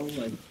up, bro?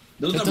 Like,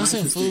 those It are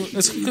doesn't my fool. It's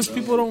conspiracy because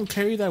theories, people bro. don't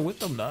carry that with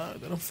them, dog.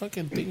 They don't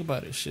fucking think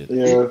about it, shit.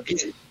 Yeah.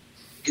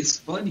 It's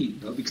funny,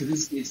 bro,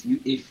 because if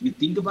you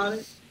think about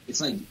it, it's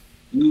like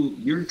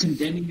you're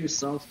condemning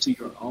yourself to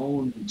your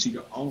own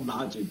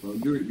logic, bro.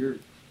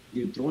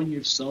 You're throwing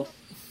yourself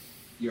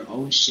your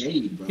own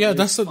shade, bro. Yeah, It's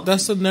that's a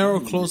fucking narrow,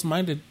 funny.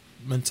 closed-minded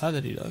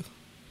mentality, dog.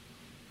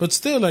 But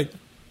still, like,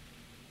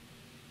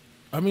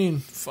 I mean,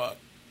 fuck.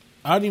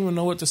 I don't even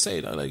know what to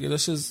say, dog. Like,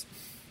 that's just...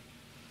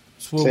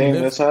 it's what we Same.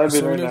 live. That's how I've It's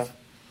been what right we now. live.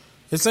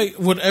 It's like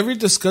with every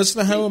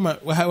discussion I have with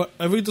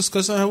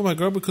my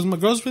girl, because my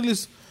girl's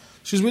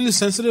she's really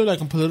sensitive,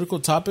 like on political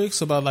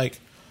topics about like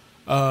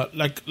a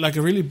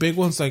really big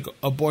ones like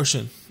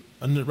abortion.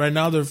 And right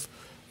now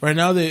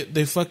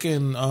they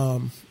fucking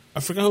I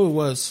forgot who it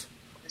was,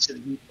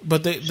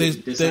 but they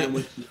Decide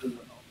what you do.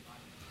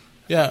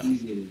 yeah, How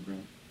easy it is, bro.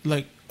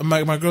 like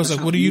my girl's That's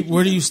like, where how do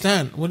easy you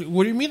stand? What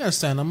do you mean I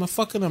stand? I'm a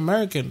fucking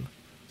American.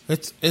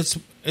 It's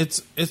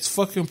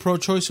fucking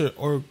pro-choice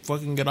or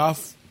fucking get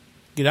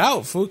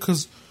out, fool.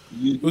 Because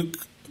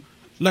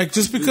like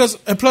just because,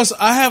 and plus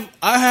I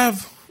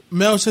have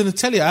male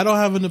genitalia. I don't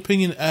have an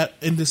opinion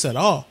in this at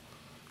all.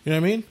 You know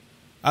what I mean?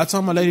 I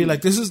tell my lady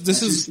like this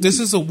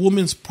is a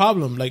woman's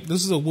problem. Like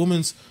this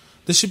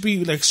should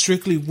be like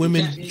strictly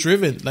women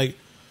driven. Like,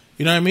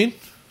 you know what I mean?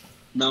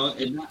 No,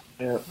 it's not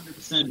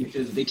 100%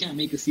 because they can't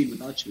make a seed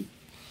without you.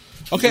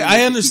 Okay,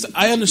 I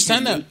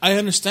understand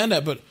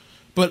that.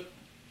 But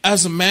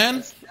as a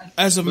man,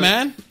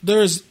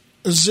 there is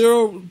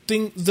zero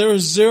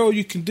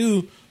you can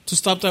do to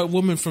stop that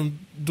woman from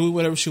doing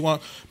whatever she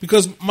wants.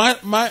 Because my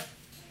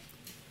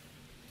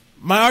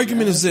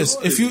argument is this: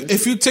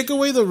 if you take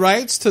away the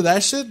rights to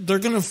that shit, they're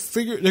gonna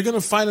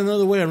find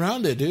another way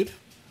around it, dude.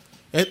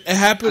 It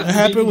happened. It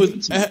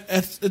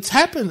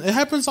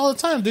happens all the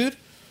time, dude.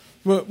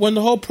 When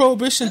the whole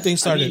prohibition thing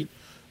started,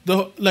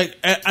 and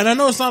I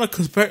know it's not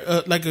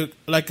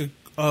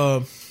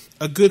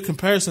a good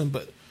comparison,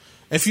 but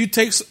if you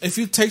take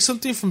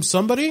something from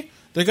somebody,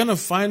 they're gonna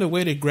find a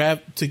way to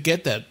get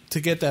that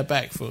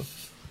back.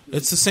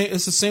 It's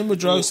the same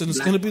with drugs, and it's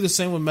gonna be the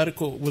same with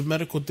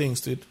medical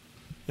things, dude.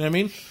 You know what I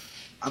mean?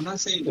 I'm not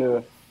saying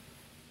that.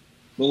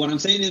 But what I'm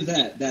saying is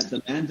that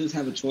the man does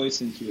have a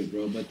choice into it,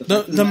 bro. But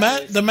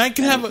the man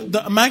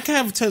can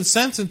have 10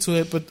 cents into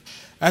it, but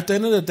at the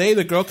end of the day,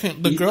 the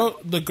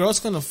girl's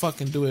gonna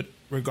fucking do it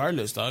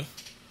regardless, dog.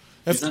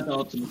 It's not the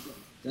ultimate,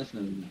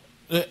 definitely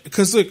not.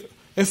 Because look,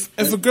 if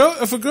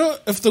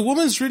the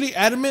woman's really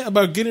adamant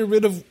about getting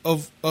rid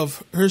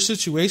of her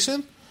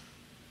situation,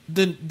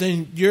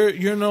 then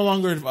you're no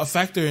longer a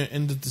factor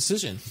in the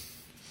decision.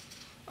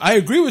 I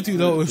agree with you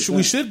though.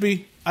 We should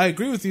be. I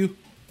agree with you.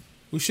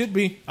 We should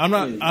be. I'm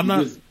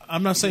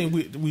not saying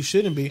we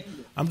shouldn't be.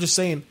 I'm just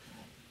saying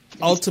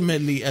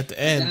ultimately at the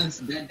end.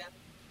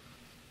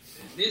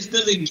 This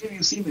doesn't give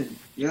you semen.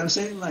 You know what I'm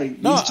saying? Like,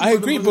 no, I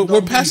agree, but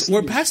we're past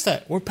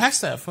that. We're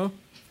past that, fool.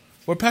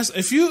 We're past.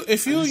 If you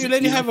and your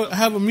lady have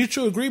a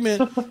mutual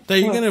agreement that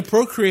you're gonna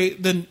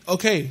procreate, then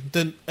okay.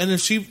 Then and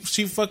if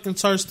she fucking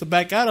starts to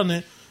back out on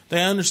it,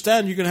 they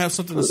understand you're gonna have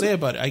something to say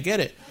about it. I get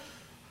it.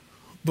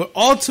 But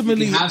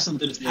ultimately, after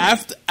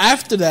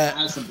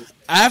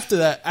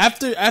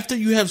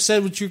you have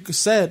said what you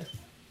said,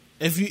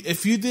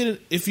 if you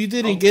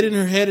didn't get in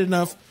her head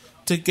enough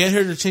to get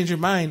her to change her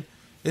mind,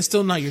 it's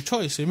still not your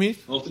choice. You know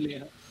what I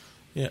mean?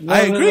 Yeah, no,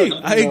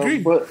 I agree.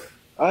 But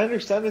I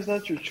understand it's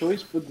not your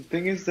choice. But the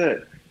thing is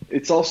that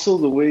it's also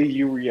the way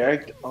you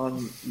react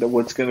on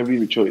what's going to be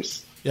the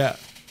choice. Yeah,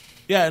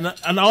 and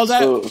all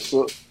that.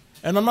 So,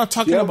 and I'm not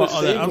talking about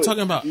all that. I'm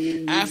talking about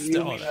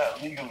after all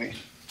that. Legally.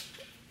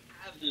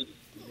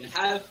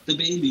 Have the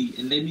baby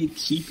and let me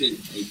keep it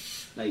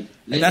like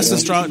and that's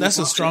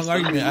a strong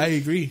argument. I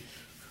agree.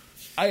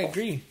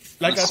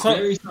 Like I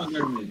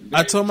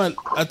told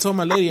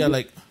my lady, I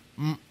like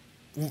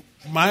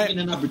my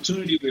an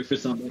opportunity for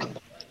somebody.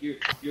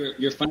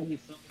 You're finding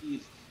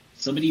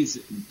somebody's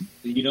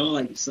you know,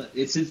 like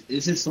it's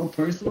just so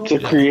personal. It's a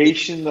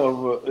creation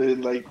of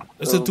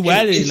it's a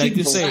duality, like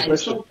you say.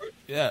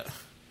 Yeah.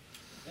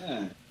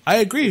 I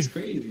agree. It's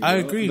crazy, I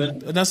agree,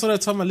 and that's what I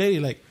told my lady.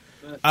 Like,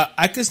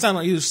 I can stand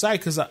on either side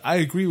because I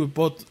agree with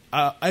both.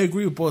 I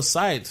agree with both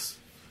sides,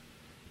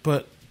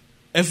 but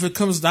if it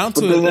comes down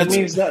to it, that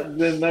means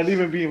not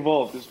even be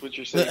involved. Is what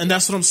you're saying, and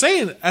that's what I'm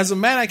saying. As a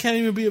man, I can't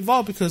even be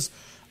involved because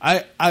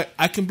I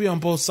can be on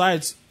both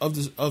sides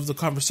of the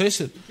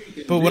conversation.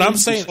 But what I'm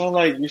saying,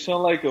 you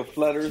sound like a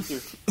flat earther.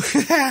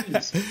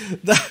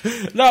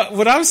 No,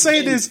 what I'm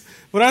saying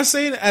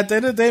at the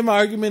end of the day, my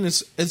argument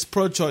is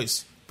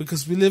pro-choice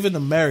because we live in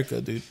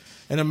America, dude.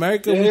 In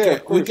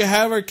America, we can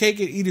have our cake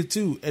and eat it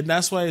too, and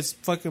that's why it's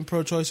fucking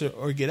pro-choice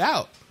or get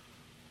out.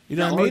 You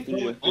know what I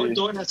mean? Or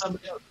doing that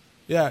something else.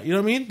 Yeah, you know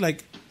what I mean?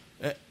 Like,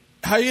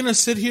 how are you gonna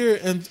sit here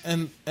and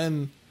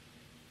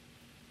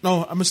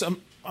no, I'm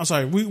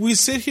sorry. We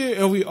sit here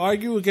and we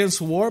argue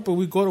against war, but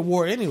we go to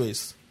war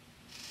anyways.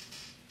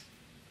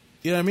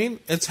 You know what I mean?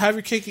 It's have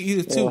your cake and eat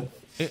it too,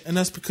 and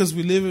that's because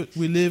we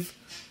live.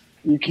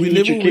 You can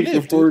eat your cake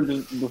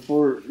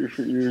before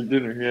your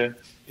dinner. Yeah.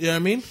 You know what I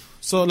mean?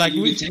 So like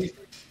we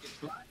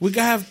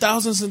can have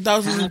thousands and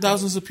thousands and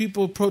thousands of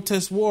people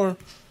protest war,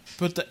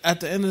 but at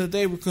the end of the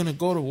day, we're gonna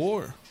go to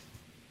war.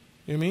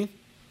 You know what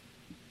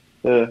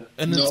I mean?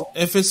 And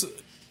if it's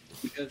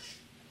because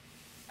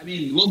I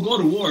mean we'll go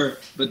to war,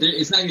 but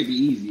it's not gonna be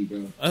easy,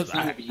 bro.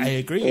 I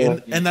agree,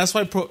 and that's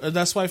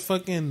why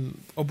fucking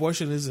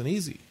abortion isn't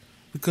easy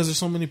because there's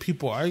so many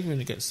people arguing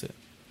against it.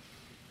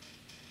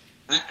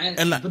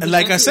 And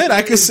like I said,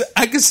 I can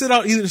sit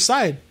on either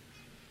side.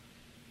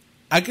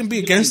 I can be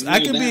against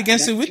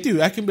it with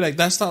you. I can be like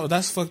that's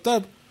fucked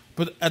up,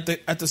 but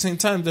at the same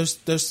time, there's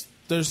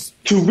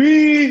to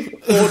be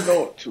or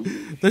not to be.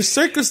 There's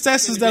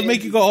circumstances that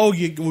make you go, oh,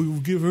 we'll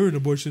give her an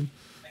abortion.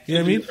 You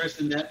know what I mean? The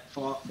person that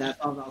falls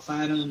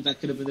outside him, that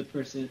could have been the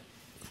person.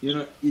 You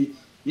know,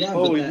 yeah.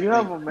 Oh, you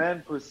have a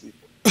man pussy.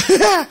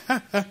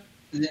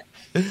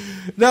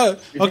 No,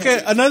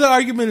 okay. Another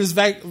argument is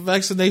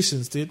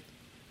vaccinations, dude.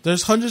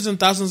 There's hundreds and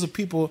thousands of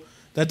people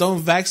that don't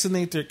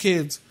vaccinate their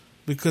kids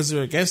because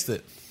they're against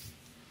it.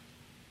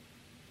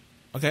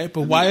 Okay,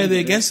 but why are they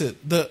against it?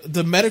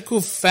 The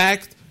medical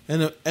fact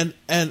and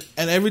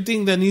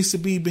everything that needs to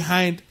be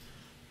behind,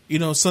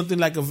 something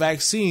like a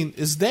vaccine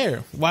is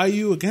there. Why are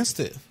you against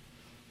it?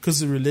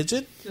 Because of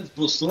religion?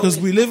 Because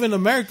we live in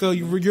America.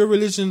 Your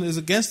religion is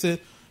against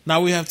it.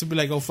 Now we have to be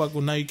like, oh, fuck,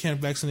 well, now you can't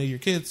vaccinate your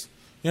kids.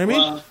 You know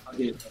what I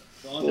mean?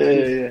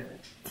 Yeah.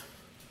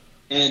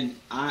 And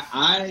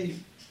I,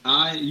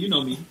 you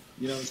know me.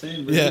 You know what I'm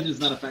saying? Religion is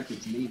not a factor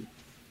to me.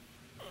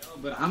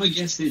 But I'm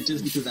against it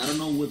just because I don't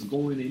know what's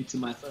going into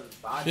my son's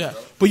body. Yeah,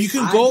 bro. but you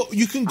can go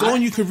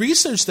and you can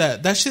research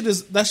that. That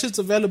shit's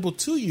available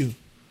to you.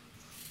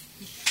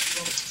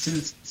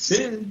 Since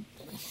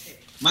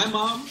my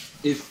mom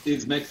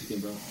is Mexican,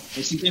 bro,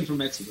 and she came from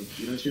Mexico.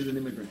 She's an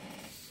immigrant.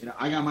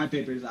 I got my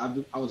papers. I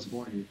was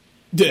born here.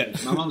 Yeah,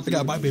 my mom's I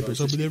got my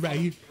papers over there right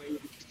here.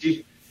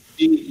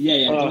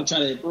 Don't try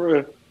to.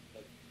 Bro.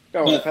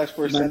 Got my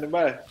passport standing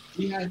by.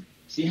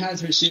 She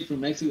has her shit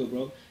from Mexico,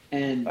 bro.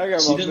 And I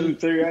got my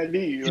military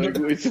ID. What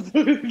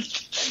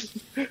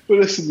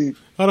else you need?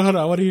 Hold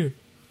on. What are you?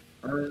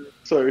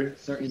 Sorry.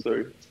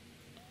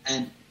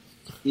 And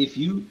if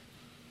you,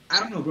 I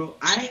don't know, bro.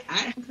 I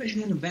haven't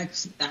had a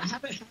vaccine. I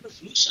haven't had a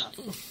flu shot.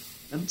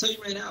 Let me tell you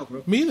right now,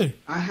 bro. Me either.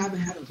 I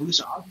haven't had a flu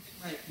shot.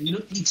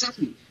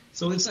 Exactly.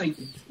 So it's like,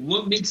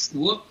 why?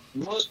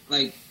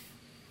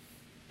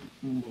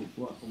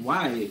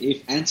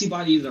 If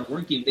antibodies are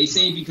working, they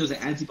say because of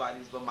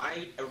antibodies, but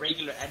my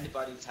irregular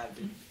antibodies have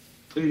been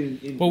put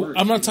in well, work.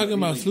 I'm not talking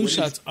about flu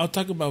shots. I'm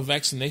talking about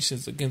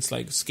vaccinations against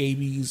like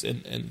scabies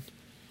and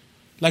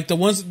like the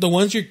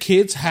ones your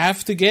kids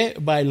have to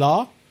get by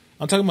law.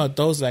 I'm talking about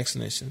those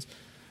vaccinations.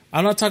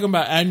 I'm not talking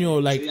about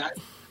annual like.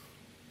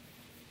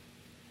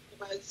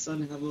 My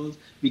son have those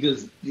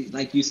because,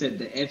 like you said,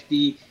 the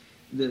FDA,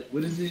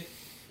 what is it?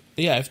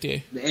 Yeah,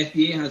 FDA. The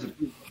FDA has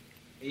approved.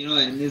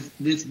 And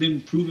this been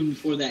proven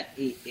before that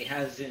it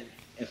hasn't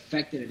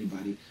affected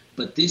anybody.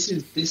 But this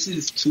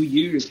is 2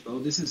 years, bro.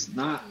 This is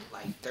not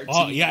like 13.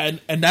 Oh yeah,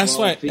 and that's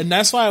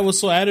why I was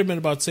so adamant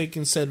about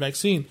taking said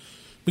vaccine,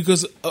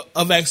 because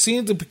a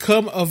vaccine to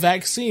become a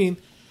vaccine,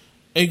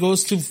 it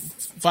goes to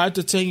 5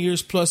 to 10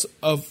 years plus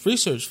of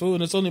research, fool,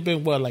 and it's only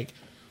been like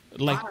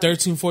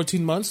 13,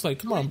 14 months. Like,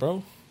 come on,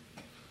 bro.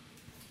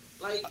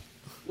 Like,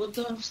 what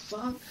the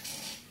fuck?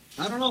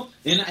 I don't know,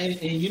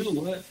 and you know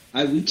what?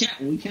 We can't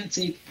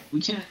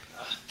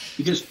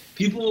because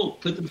people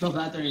put themselves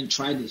out there and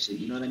try this shit.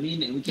 You know what I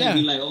mean? And we can't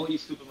be like, oh, you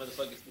stupid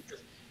motherfuckers. Because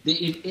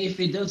if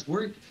it does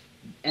work,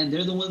 and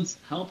they're the ones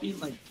helping,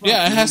 like, it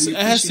has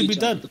to be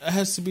done. It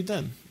has to be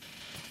done.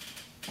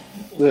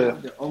 People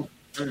have their own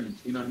concerns.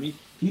 You know what I mean?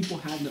 People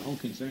have their own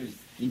concerns,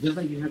 and just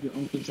like you have your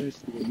own concerns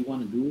to where you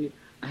want to do it,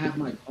 I have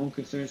my own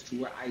concerns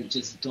to where I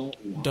just don't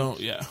want.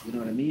 You know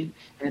what I mean?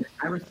 And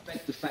I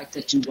respect the fact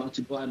that you want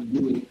to go out and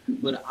do it,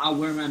 but I'll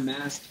wear my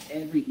mask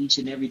each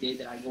and every day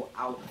that I go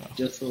out,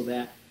 just so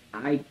that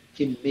I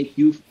can make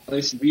you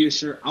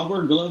reassure. I'll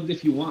wear gloves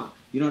if you want.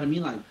 You know what I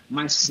mean? Like,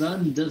 my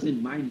son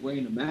doesn't mind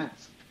wearing a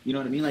mask. You know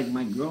what I mean? Like,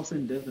 my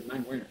girlfriend doesn't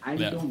mind wearing it. I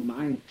don't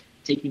mind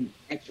taking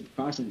extra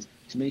precautions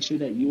to make sure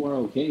that you are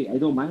okay. I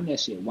don't mind that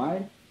shit.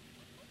 Why?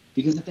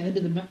 Because at the end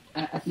of the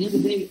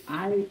day,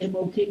 I am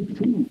okay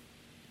too.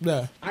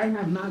 Yeah. I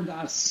have not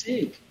got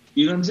sick.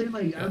 You know what I'm saying?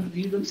 Like, you know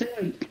what I'm saying?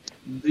 Like,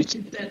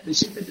 the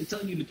shit that they're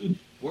telling you to do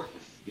works.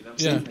 You know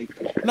what I'm saying?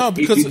 Like, no,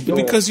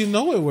 because you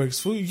know it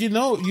works. You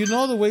know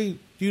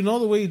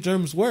the way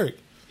germs work.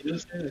 You know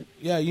what I'm saying?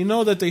 Yeah, you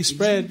know that they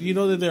spread. You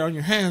know that they're on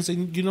your hands,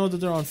 and you know that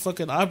they're on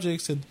fucking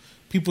objects, and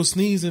people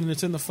sneeze and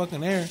it's in the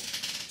fucking air.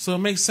 So it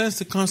makes sense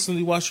to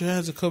constantly wash your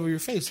hands and cover your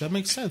face. That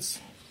makes sense,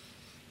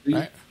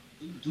 right?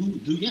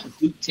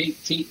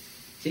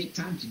 Take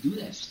time to do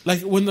that.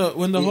 Like when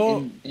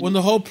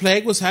the whole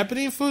plague was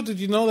happening, food.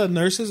 Did you know that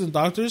nurses and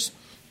doctors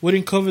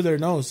wouldn't cover their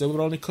nose? They would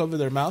only cover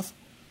their mouth.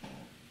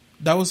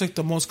 That was like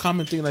the most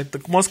common thing. Like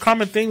the most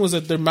common thing was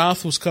that their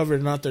mouth was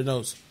covered, not their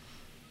nose.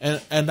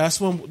 And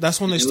that's when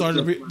they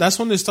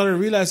started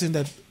realizing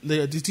that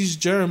these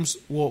germs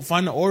will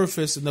find an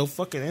orifice and they'll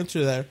fucking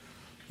enter there.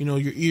 You know,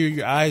 your ear,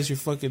 your eyes, your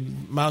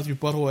fucking mouth, your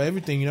butthole,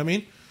 everything. You know what I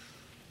mean?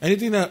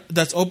 Anything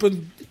that's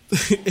open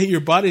in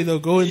your body, they'll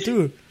go in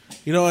through.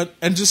 You know,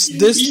 and just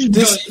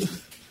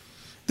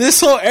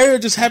this whole area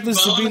just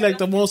happens to be like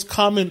the most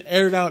common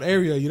aired out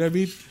area. You know what I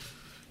mean?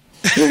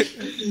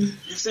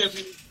 You said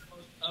we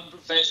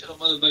unprofessional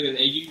motherfuckers, and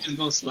you just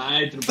gonna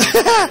slide through.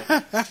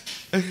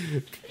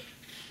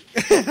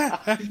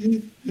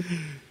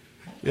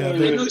 Yeah,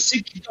 I know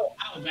shit can go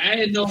out, man. I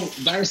didn't know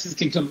viruses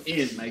can come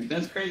in. Like,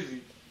 that's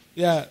crazy.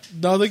 Yeah,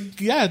 no,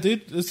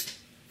 dude.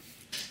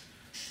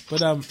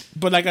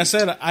 But like I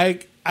said, I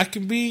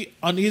can be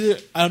on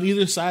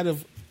either side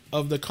of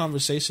the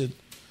conversation,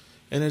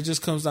 and it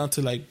just comes down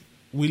to like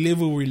we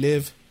live where we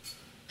live,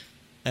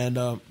 and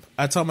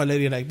I tell my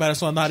lady like, might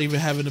as well not even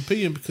have an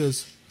opinion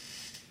because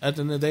at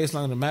the end of the day it's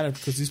not gonna matter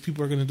because these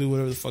people are gonna do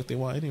whatever the fuck they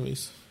want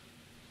anyways.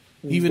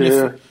 Even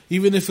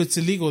if it's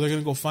illegal, they're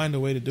gonna go find a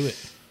way to do it.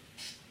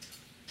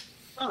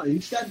 Oh, you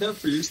stand up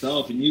for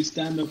yourself and you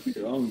stand up for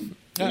your own.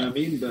 You know what I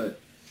mean? But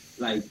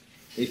like,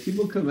 if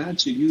people come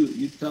at you,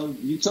 you tell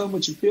them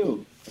what you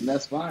feel, and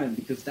that's fine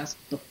because that's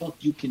what the fuck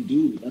you can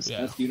do. That's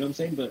you know what I'm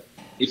saying. But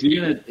if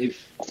you're gonna,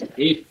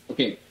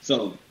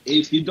 so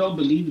if you don't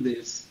believe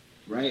this,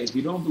 right? If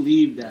you don't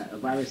believe that a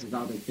virus is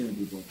out there killing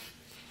people,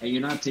 and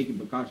you're not taking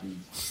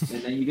precautions,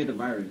 and then you get the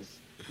virus,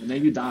 and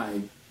then you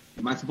die,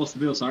 am I supposed to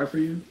feel sorry for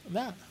you?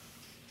 Nah.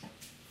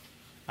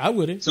 I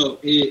wouldn't. So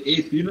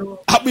if you know,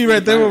 I'll be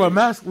right there with my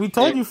mask. We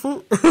told you,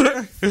 fool.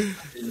 and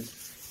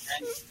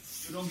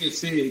you don't get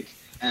sick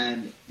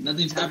and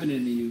nothing's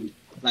happening to you,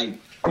 like,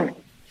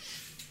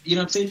 you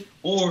know what I'm saying?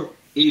 Or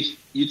if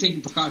you're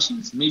taking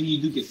precautions, maybe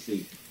you do get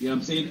sick, you know what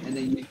I'm saying? And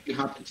then you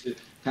happen to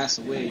pass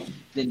away,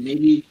 then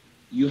maybe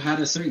you had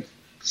a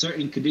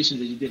certain condition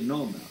that you didn't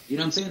know about. You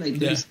know what I'm saying? Like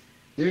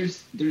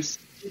there's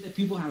shit that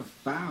people have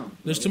found.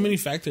 There's too many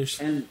factors.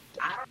 And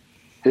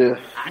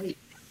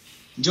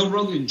Joe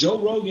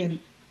Rogan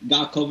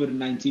got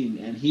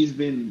COVID-19, and he's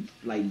been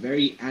like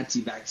very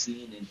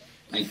anti-vaccine, and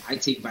like I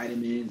take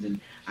vitamins, and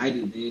I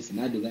do this,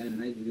 and I do that,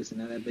 and I do this and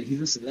that. But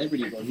he's a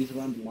celebrity, bro. He's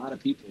around a lot of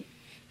people.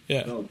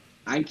 Yeah. So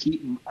I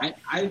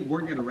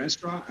work at a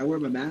restaurant. I wear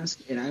my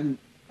mask, and I'm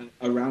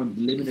around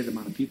limited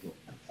amount of people.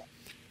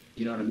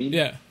 You know what I mean?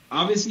 Yeah.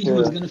 Obviously, he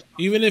was gonna.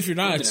 Even if you're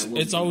not,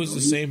 it's always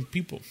the same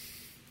people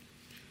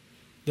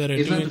that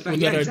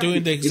are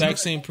doing the exact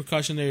same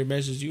precautionary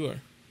measures you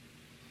are.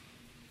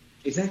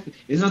 Exactly.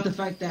 It's not the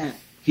fact that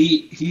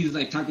he's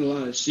like talking a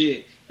lot of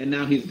shit and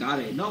now he's got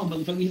it. No,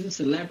 motherfucker, he's a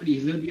celebrity.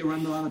 He's gonna be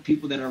around a lot of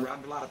people that are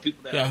around a lot of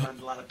people that are around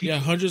a lot of people. Yeah,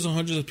 hundreds and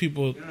hundreds of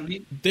people, you know what I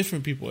mean?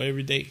 Different people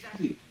every day.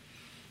 Exactly.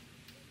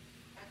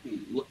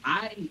 Well,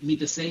 I meet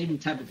the same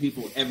type of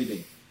people every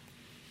day.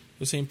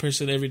 The same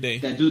person every day.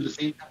 That do the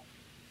same type.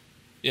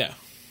 Yeah.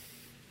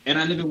 And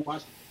I live in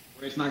Washington,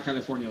 where it's not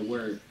California,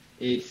 where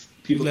it's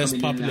people less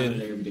coming populated. in and out of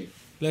there every day.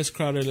 Less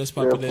crowded, less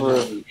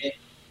populated.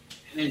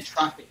 And then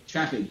traffic,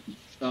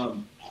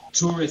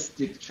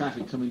 touristic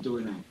traffic coming through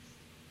and out.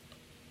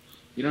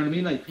 You know what I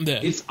mean? Like,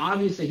 It's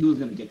obvious that he was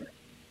going to get that.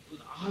 It was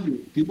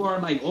obvious. People are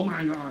like, oh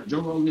my God,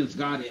 Joe Rogan's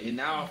got it, and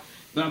now,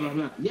 blah, blah,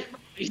 blah. Yeah, bro,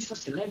 he's a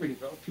celebrity,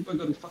 bro. People are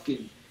going to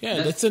fucking...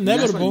 Yeah, that's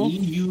inevitable.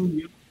 That's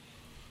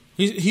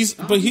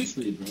like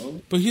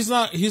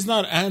he's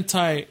not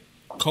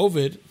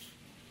anti-COVID.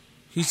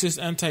 He's just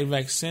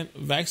anti-vaccine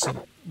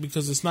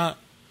because it's not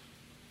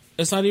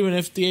even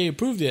FDA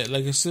approved yet.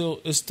 Like it's still,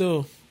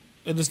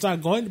 and it's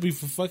not going to be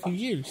for fucking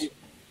years.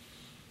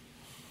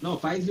 No,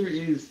 Pfizer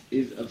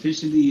is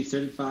officially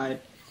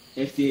certified,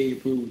 FDA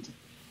approved.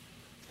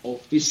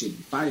 Officially,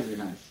 Pfizer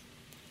has.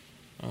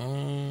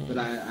 But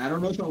I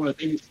don't know if I want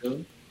to take it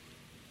still.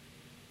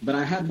 But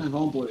I had my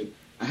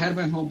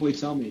homeboy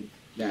tell me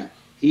that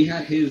he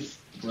had his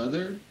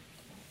brother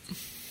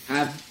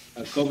have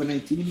a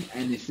COVID-19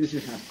 and his sister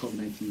have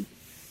COVID-19.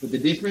 But the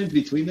difference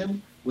between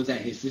them was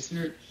that his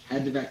sister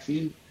had the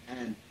vaccine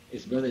and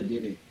his brother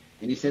didn't.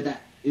 And he said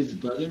that his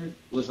brother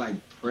was like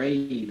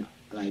praying,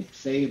 like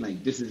saying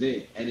like this is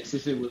it, and his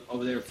sister was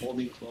over there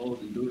folding clothes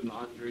and doing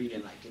laundry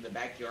and like in the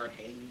backyard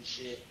hanging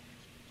shit.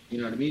 You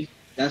know what I mean?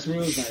 That's where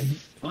it was like,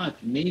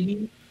 fuck,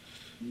 maybe.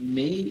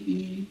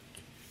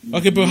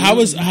 Okay, but how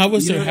was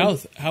their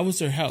health? How was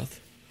their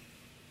health?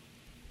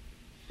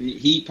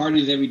 He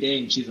parties every day,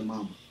 and she's a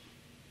mama.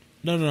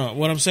 No.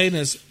 What I'm saying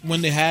is,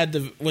 when they had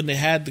the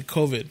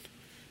COVID,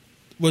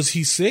 was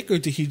he sick or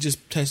did he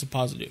just test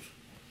positive?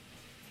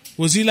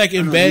 Was he like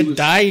in bed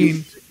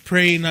dying,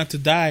 praying not to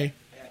die?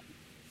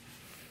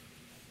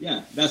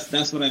 Yeah,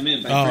 that's what I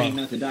meant by praying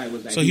not to die.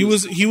 Was that so he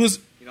was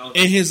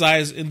in his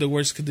eyes in the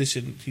worst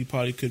condition he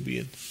probably could be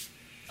in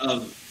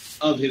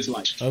of his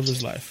life. Of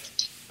his life.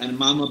 And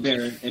Mama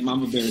Bear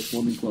is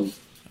folding clothes.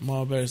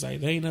 Mama Bear's like,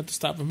 there ain't nothing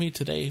stopping me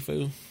today,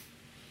 fool.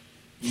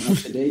 Not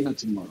today, not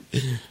tomorrow.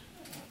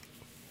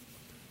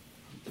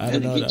 I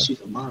don't know. Though. She's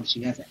a mom.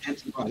 She has an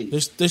antibody.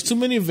 There's too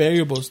many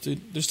variables,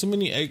 dude. There's too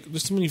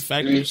many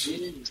factors.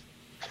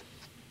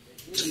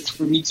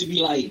 For me to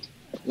be like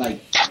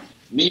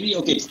maybe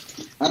I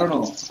don't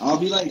know. I'll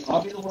be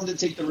the one to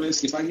take the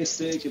risk if I get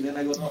sick and then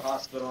I go to the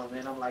hospital and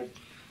then I'm like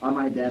on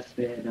my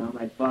deathbed and I'm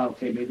like, fuck,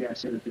 okay, maybe I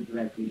should have took the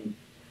vaccine.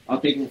 I'll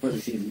take one for the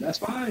team. That's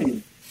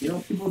fine. You know,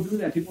 people do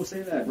that. People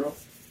say that, bro.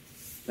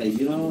 Like,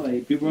 you know,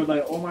 like people are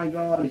like, oh my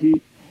God,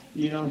 he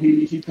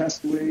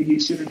passed away. He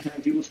shouldn't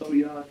have. He was so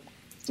young.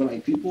 So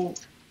like people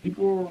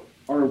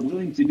are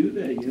willing to do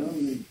that. You know, I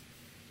mean,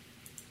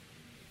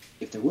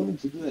 if they're willing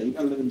to do that, you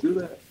gotta let them do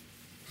that.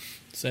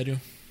 Serio.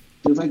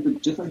 Just like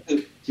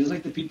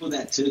the people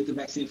that took the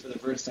vaccine for the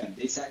first time,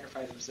 they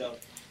sacrificed themselves,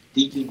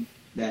 thinking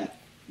that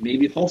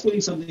maybe, hopefully,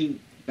 something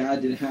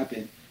bad didn't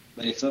happen.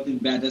 But if something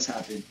bad does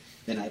happen,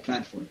 then I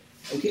plan for it.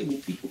 Okay, well,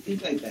 people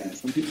think like that.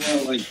 Some people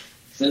are like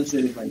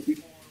sensitive, like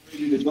people are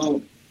ready to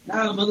go.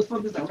 Nah,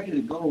 motherfuckers are ready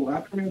to go.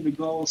 I've been ready to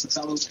go since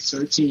I was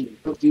 13.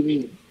 What do you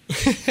mean?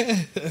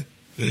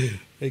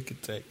 They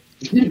could take.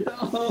 You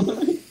know,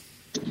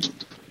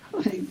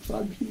 like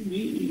fuck you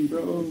mean,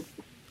 bro?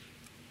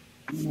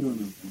 I don't know,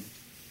 man.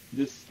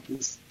 This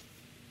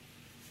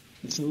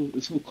whole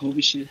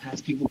COVID shit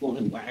has people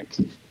going whack.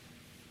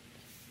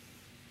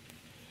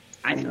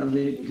 I love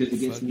it because it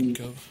gets me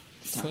to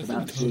talk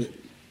about shit.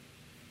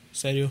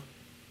 Serio?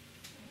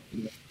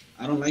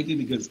 I don't like it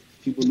because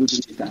people lose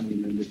their family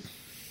members.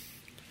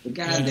 But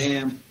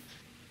goddamn,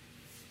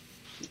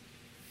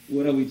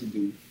 what are we to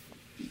do?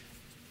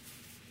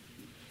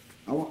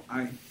 I want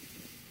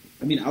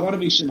to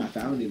make sure my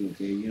family is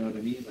okay. You know what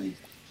I mean? Like,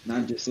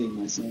 not just saying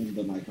my son,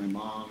 but like my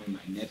mom and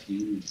my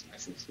nephews, my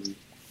sister.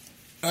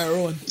 All right,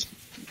 Rowan.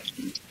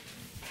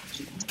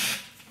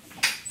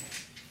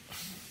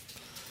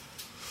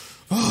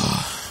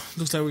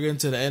 Looks like we're getting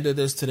to the end of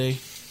this today.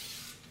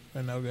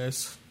 Right now,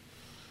 guys.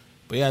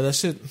 But yeah, that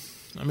shit.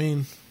 I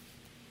mean,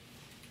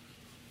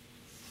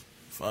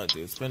 fuck,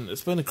 dude.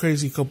 It's been a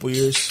crazy couple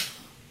years.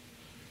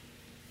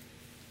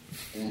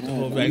 The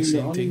whole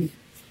vaccine thing.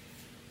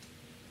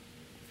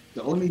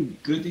 The only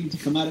good thing to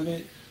come out of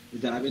it is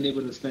that I've been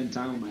able to spend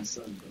time with my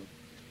son, bro.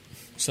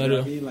 So you know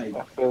what I mean? Like,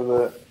 I feel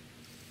that.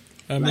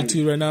 I'm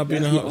into right now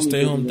being a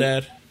stay-home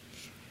dad.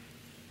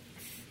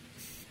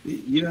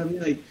 You know what I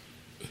mean? Like,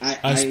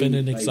 I spend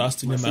an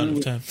exhausting amount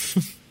of time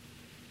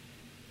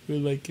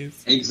with my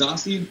kids.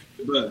 Exhausting,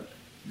 but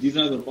these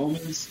are the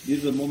moments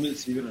you're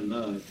gonna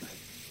love. Like,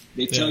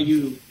 they tell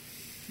you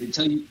to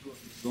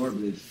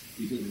absorb this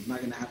because it's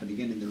not gonna happen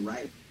again, and they're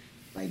right.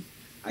 Like,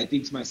 I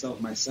think to myself,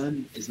 my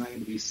son is not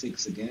gonna be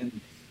 6 again.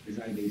 He's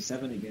not gonna be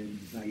 7 again.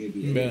 He's not gonna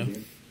be 8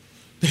 again.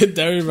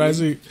 That reminds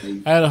me.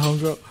 I had a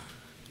homegirl.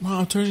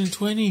 Mom, I'm turning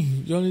 20.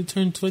 You only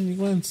turned 20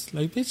 once.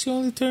 Like, bitch, you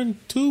only turned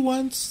 2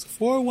 once,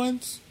 4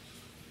 once,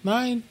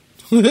 9.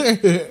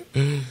 The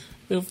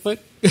fuck?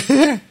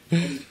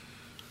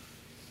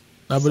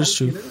 Nah, but it's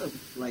true.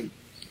 Like,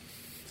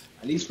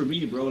 at least for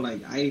me, bro.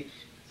 Like, I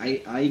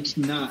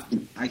cannot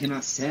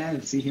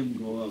stand see him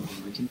grow up.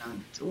 I cannot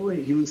do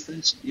it. He was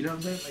such, you know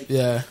what I'm saying? Like,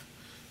 yeah.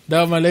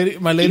 No, my lady's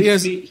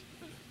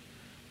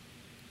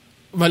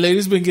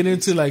been getting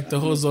into like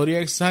the whole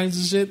zodiac signs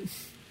and shit.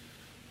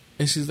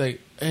 And she's like,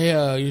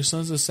 "Hey, your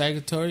son's a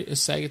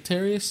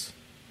Sagittarius."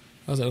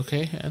 I was like,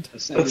 "Okay, and a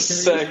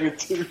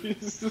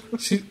Sagittarius."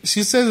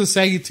 She says a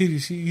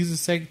Sagittarius. He's a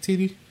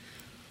Sagittarius.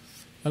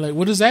 I'm like,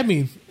 "What does that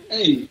mean?"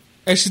 Hey,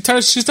 and she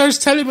starts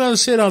telling me all the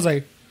shit. I was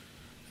like,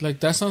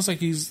 that sounds like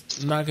he's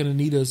not gonna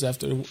need us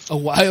after a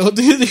while.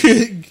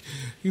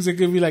 He's like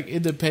gonna be like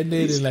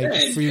independent and like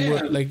free,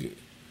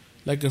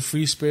 like a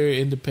free spirit,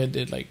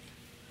 independent. Like,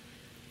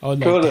 oh,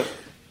 like,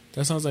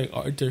 that sounds like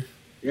Arthur.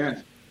 Yeah.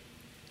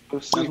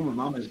 That's what my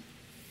mom is.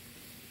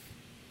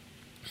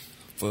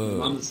 My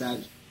mom's a Sag.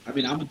 I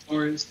mean, I'm a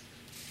Taurus.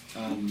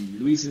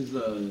 Luis is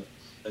an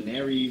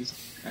Aries.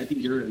 I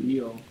think you're a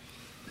Leo.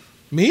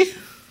 Me?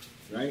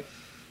 Right?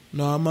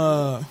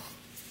 No,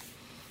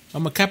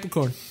 I'm a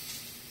Capricorn.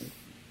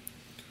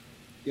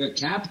 You're a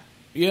Cap?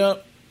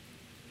 Yep.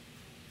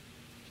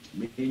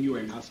 Me and you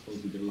are not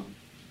supposed to get along.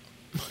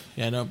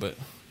 Yeah, I know, but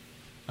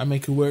I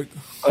make it work.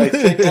 Like,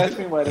 they asked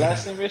me my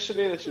last name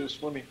yesterday. That shit was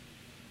funny.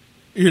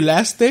 Your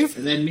last name?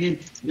 And then me and...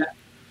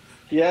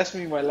 He asked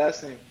me my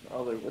last name. I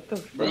was like, what the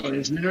fuck? Bro,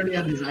 it's literally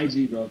on his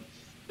IG, bro.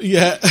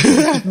 Yeah.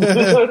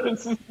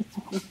 That's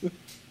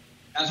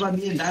why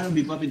me and Dyno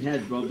be bumping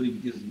heads, bro,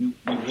 because we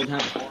both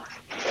have four.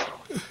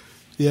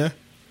 Yeah.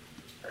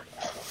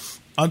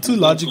 I'm too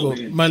logical.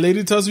 My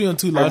lady tells me I'm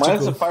too logical.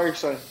 Mine's a fire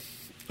sign.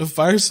 A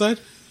fire sign?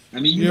 I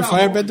mean, you're a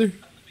firebender?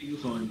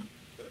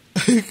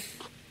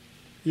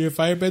 You're a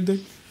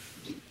firebender?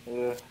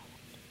 Yeah.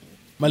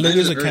 My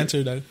lady's a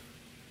Cancer, dog.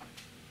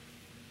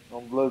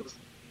 On Bloods.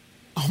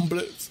 On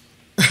Bloods.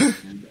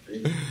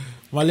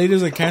 My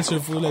lady's a Cancer,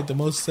 fool, like the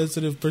most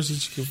sensitive person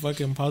she can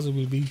fucking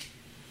possibly be.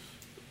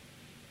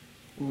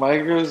 My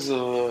girl's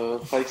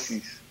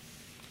Pisces.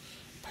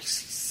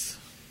 Pisces.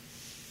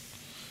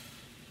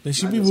 Then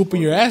she be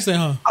whooping your ass then,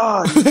 huh?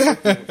 Oh,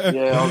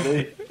 yeah, all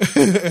day.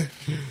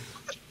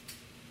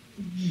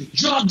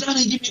 Drop down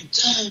and give me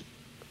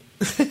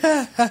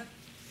 10.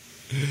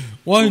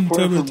 One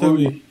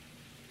tubby.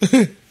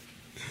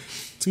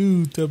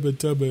 Two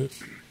tubby.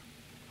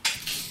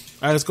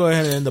 Alright, let's go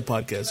ahead and end the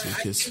podcast,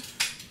 because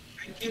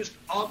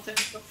all 10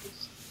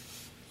 numbers.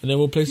 And then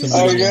we'll play some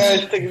games. Alright,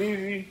 guys, take it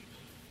easy.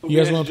 You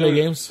guys want to play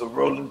games? The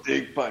Rolling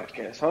Dig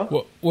podcast, huh?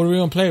 What are we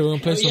gonna play? We're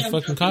gonna play some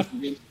fucking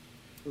COD?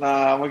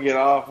 Nah, I'm gonna get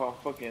off. I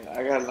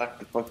gotta knock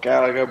the fuck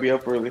out. I gotta be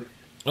up early. Me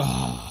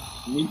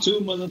too,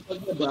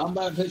 motherfucker. But I'm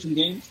about to play some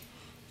games.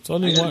 It's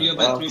only one.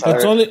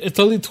 It's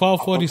only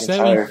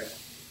 12:47.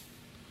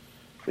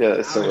 Yeah,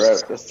 it's a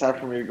wrap. It's time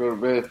for me to go to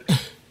bed.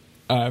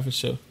 All right, for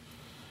sure.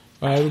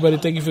 All right, everybody.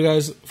 Thank you for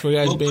guys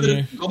being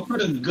here. Go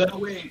put a gut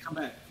away and come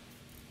back.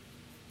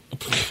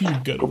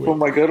 Go put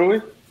my gut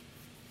away.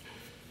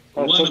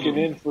 I took it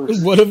in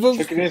first. One of them.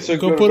 Took it in so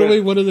go put away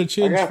one of the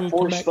chins. I got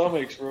 4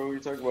 stomachs, bro. What are you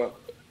talking about?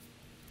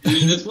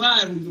 That's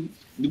why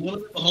we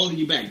want to holding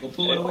you back. Go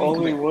put one away.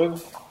 Only one.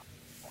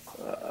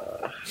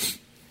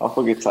 I'll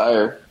fucking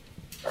tired.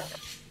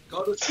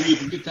 Go to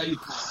sleep. You can tell you.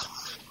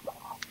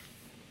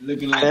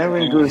 Looking like.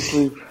 I'm go to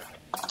sleep.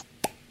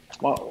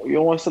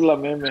 Yo want to la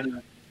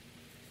meme.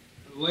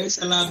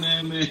 Where's la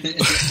meme?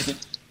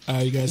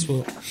 Alright, you guys.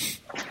 Well,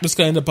 let's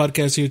go end the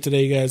podcast here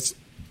today, you guys.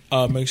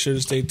 Make sure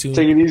to stay tuned.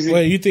 Take it easy.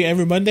 Wait, you think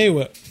every Monday?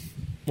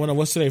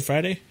 What's today?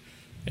 Friday?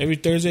 Every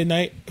Thursday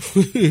night?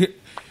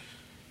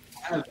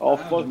 I'll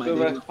fuck the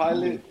rest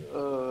pilot. I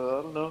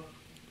don't know.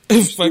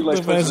 Fuck like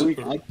the twice fast a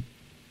week.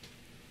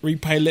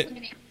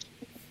 Repilot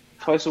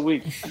Twice a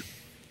week.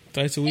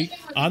 twice a week.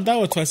 I'm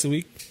down with twice a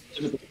week.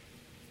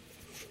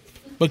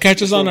 But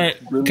catch us on our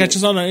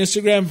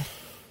Instagram.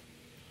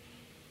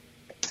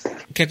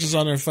 Catch us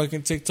on our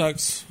fucking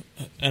TikToks,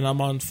 and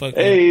I'm on fucking.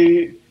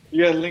 Hey,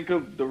 you gotta link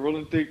up the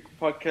Rolling Thick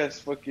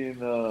podcast fucking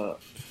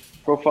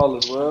profile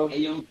as well.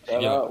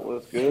 Shout out,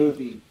 what's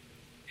good?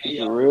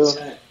 For real.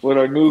 With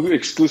our new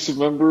exclusive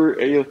member,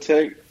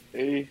 AyeYoTeck.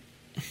 Hey,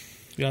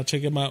 y'all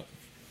check him out.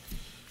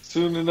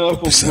 Soon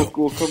enough,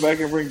 we'll come back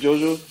and bring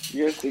JoJo.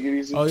 You guys take it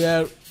easy. Oh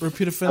yeah,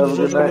 repeat offender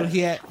JoJo. Where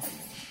he at?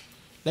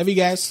 Love you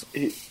guys.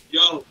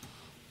 Yo,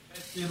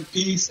 rest in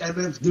peace,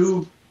 MF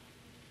Doom.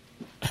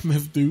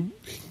 MF Doom.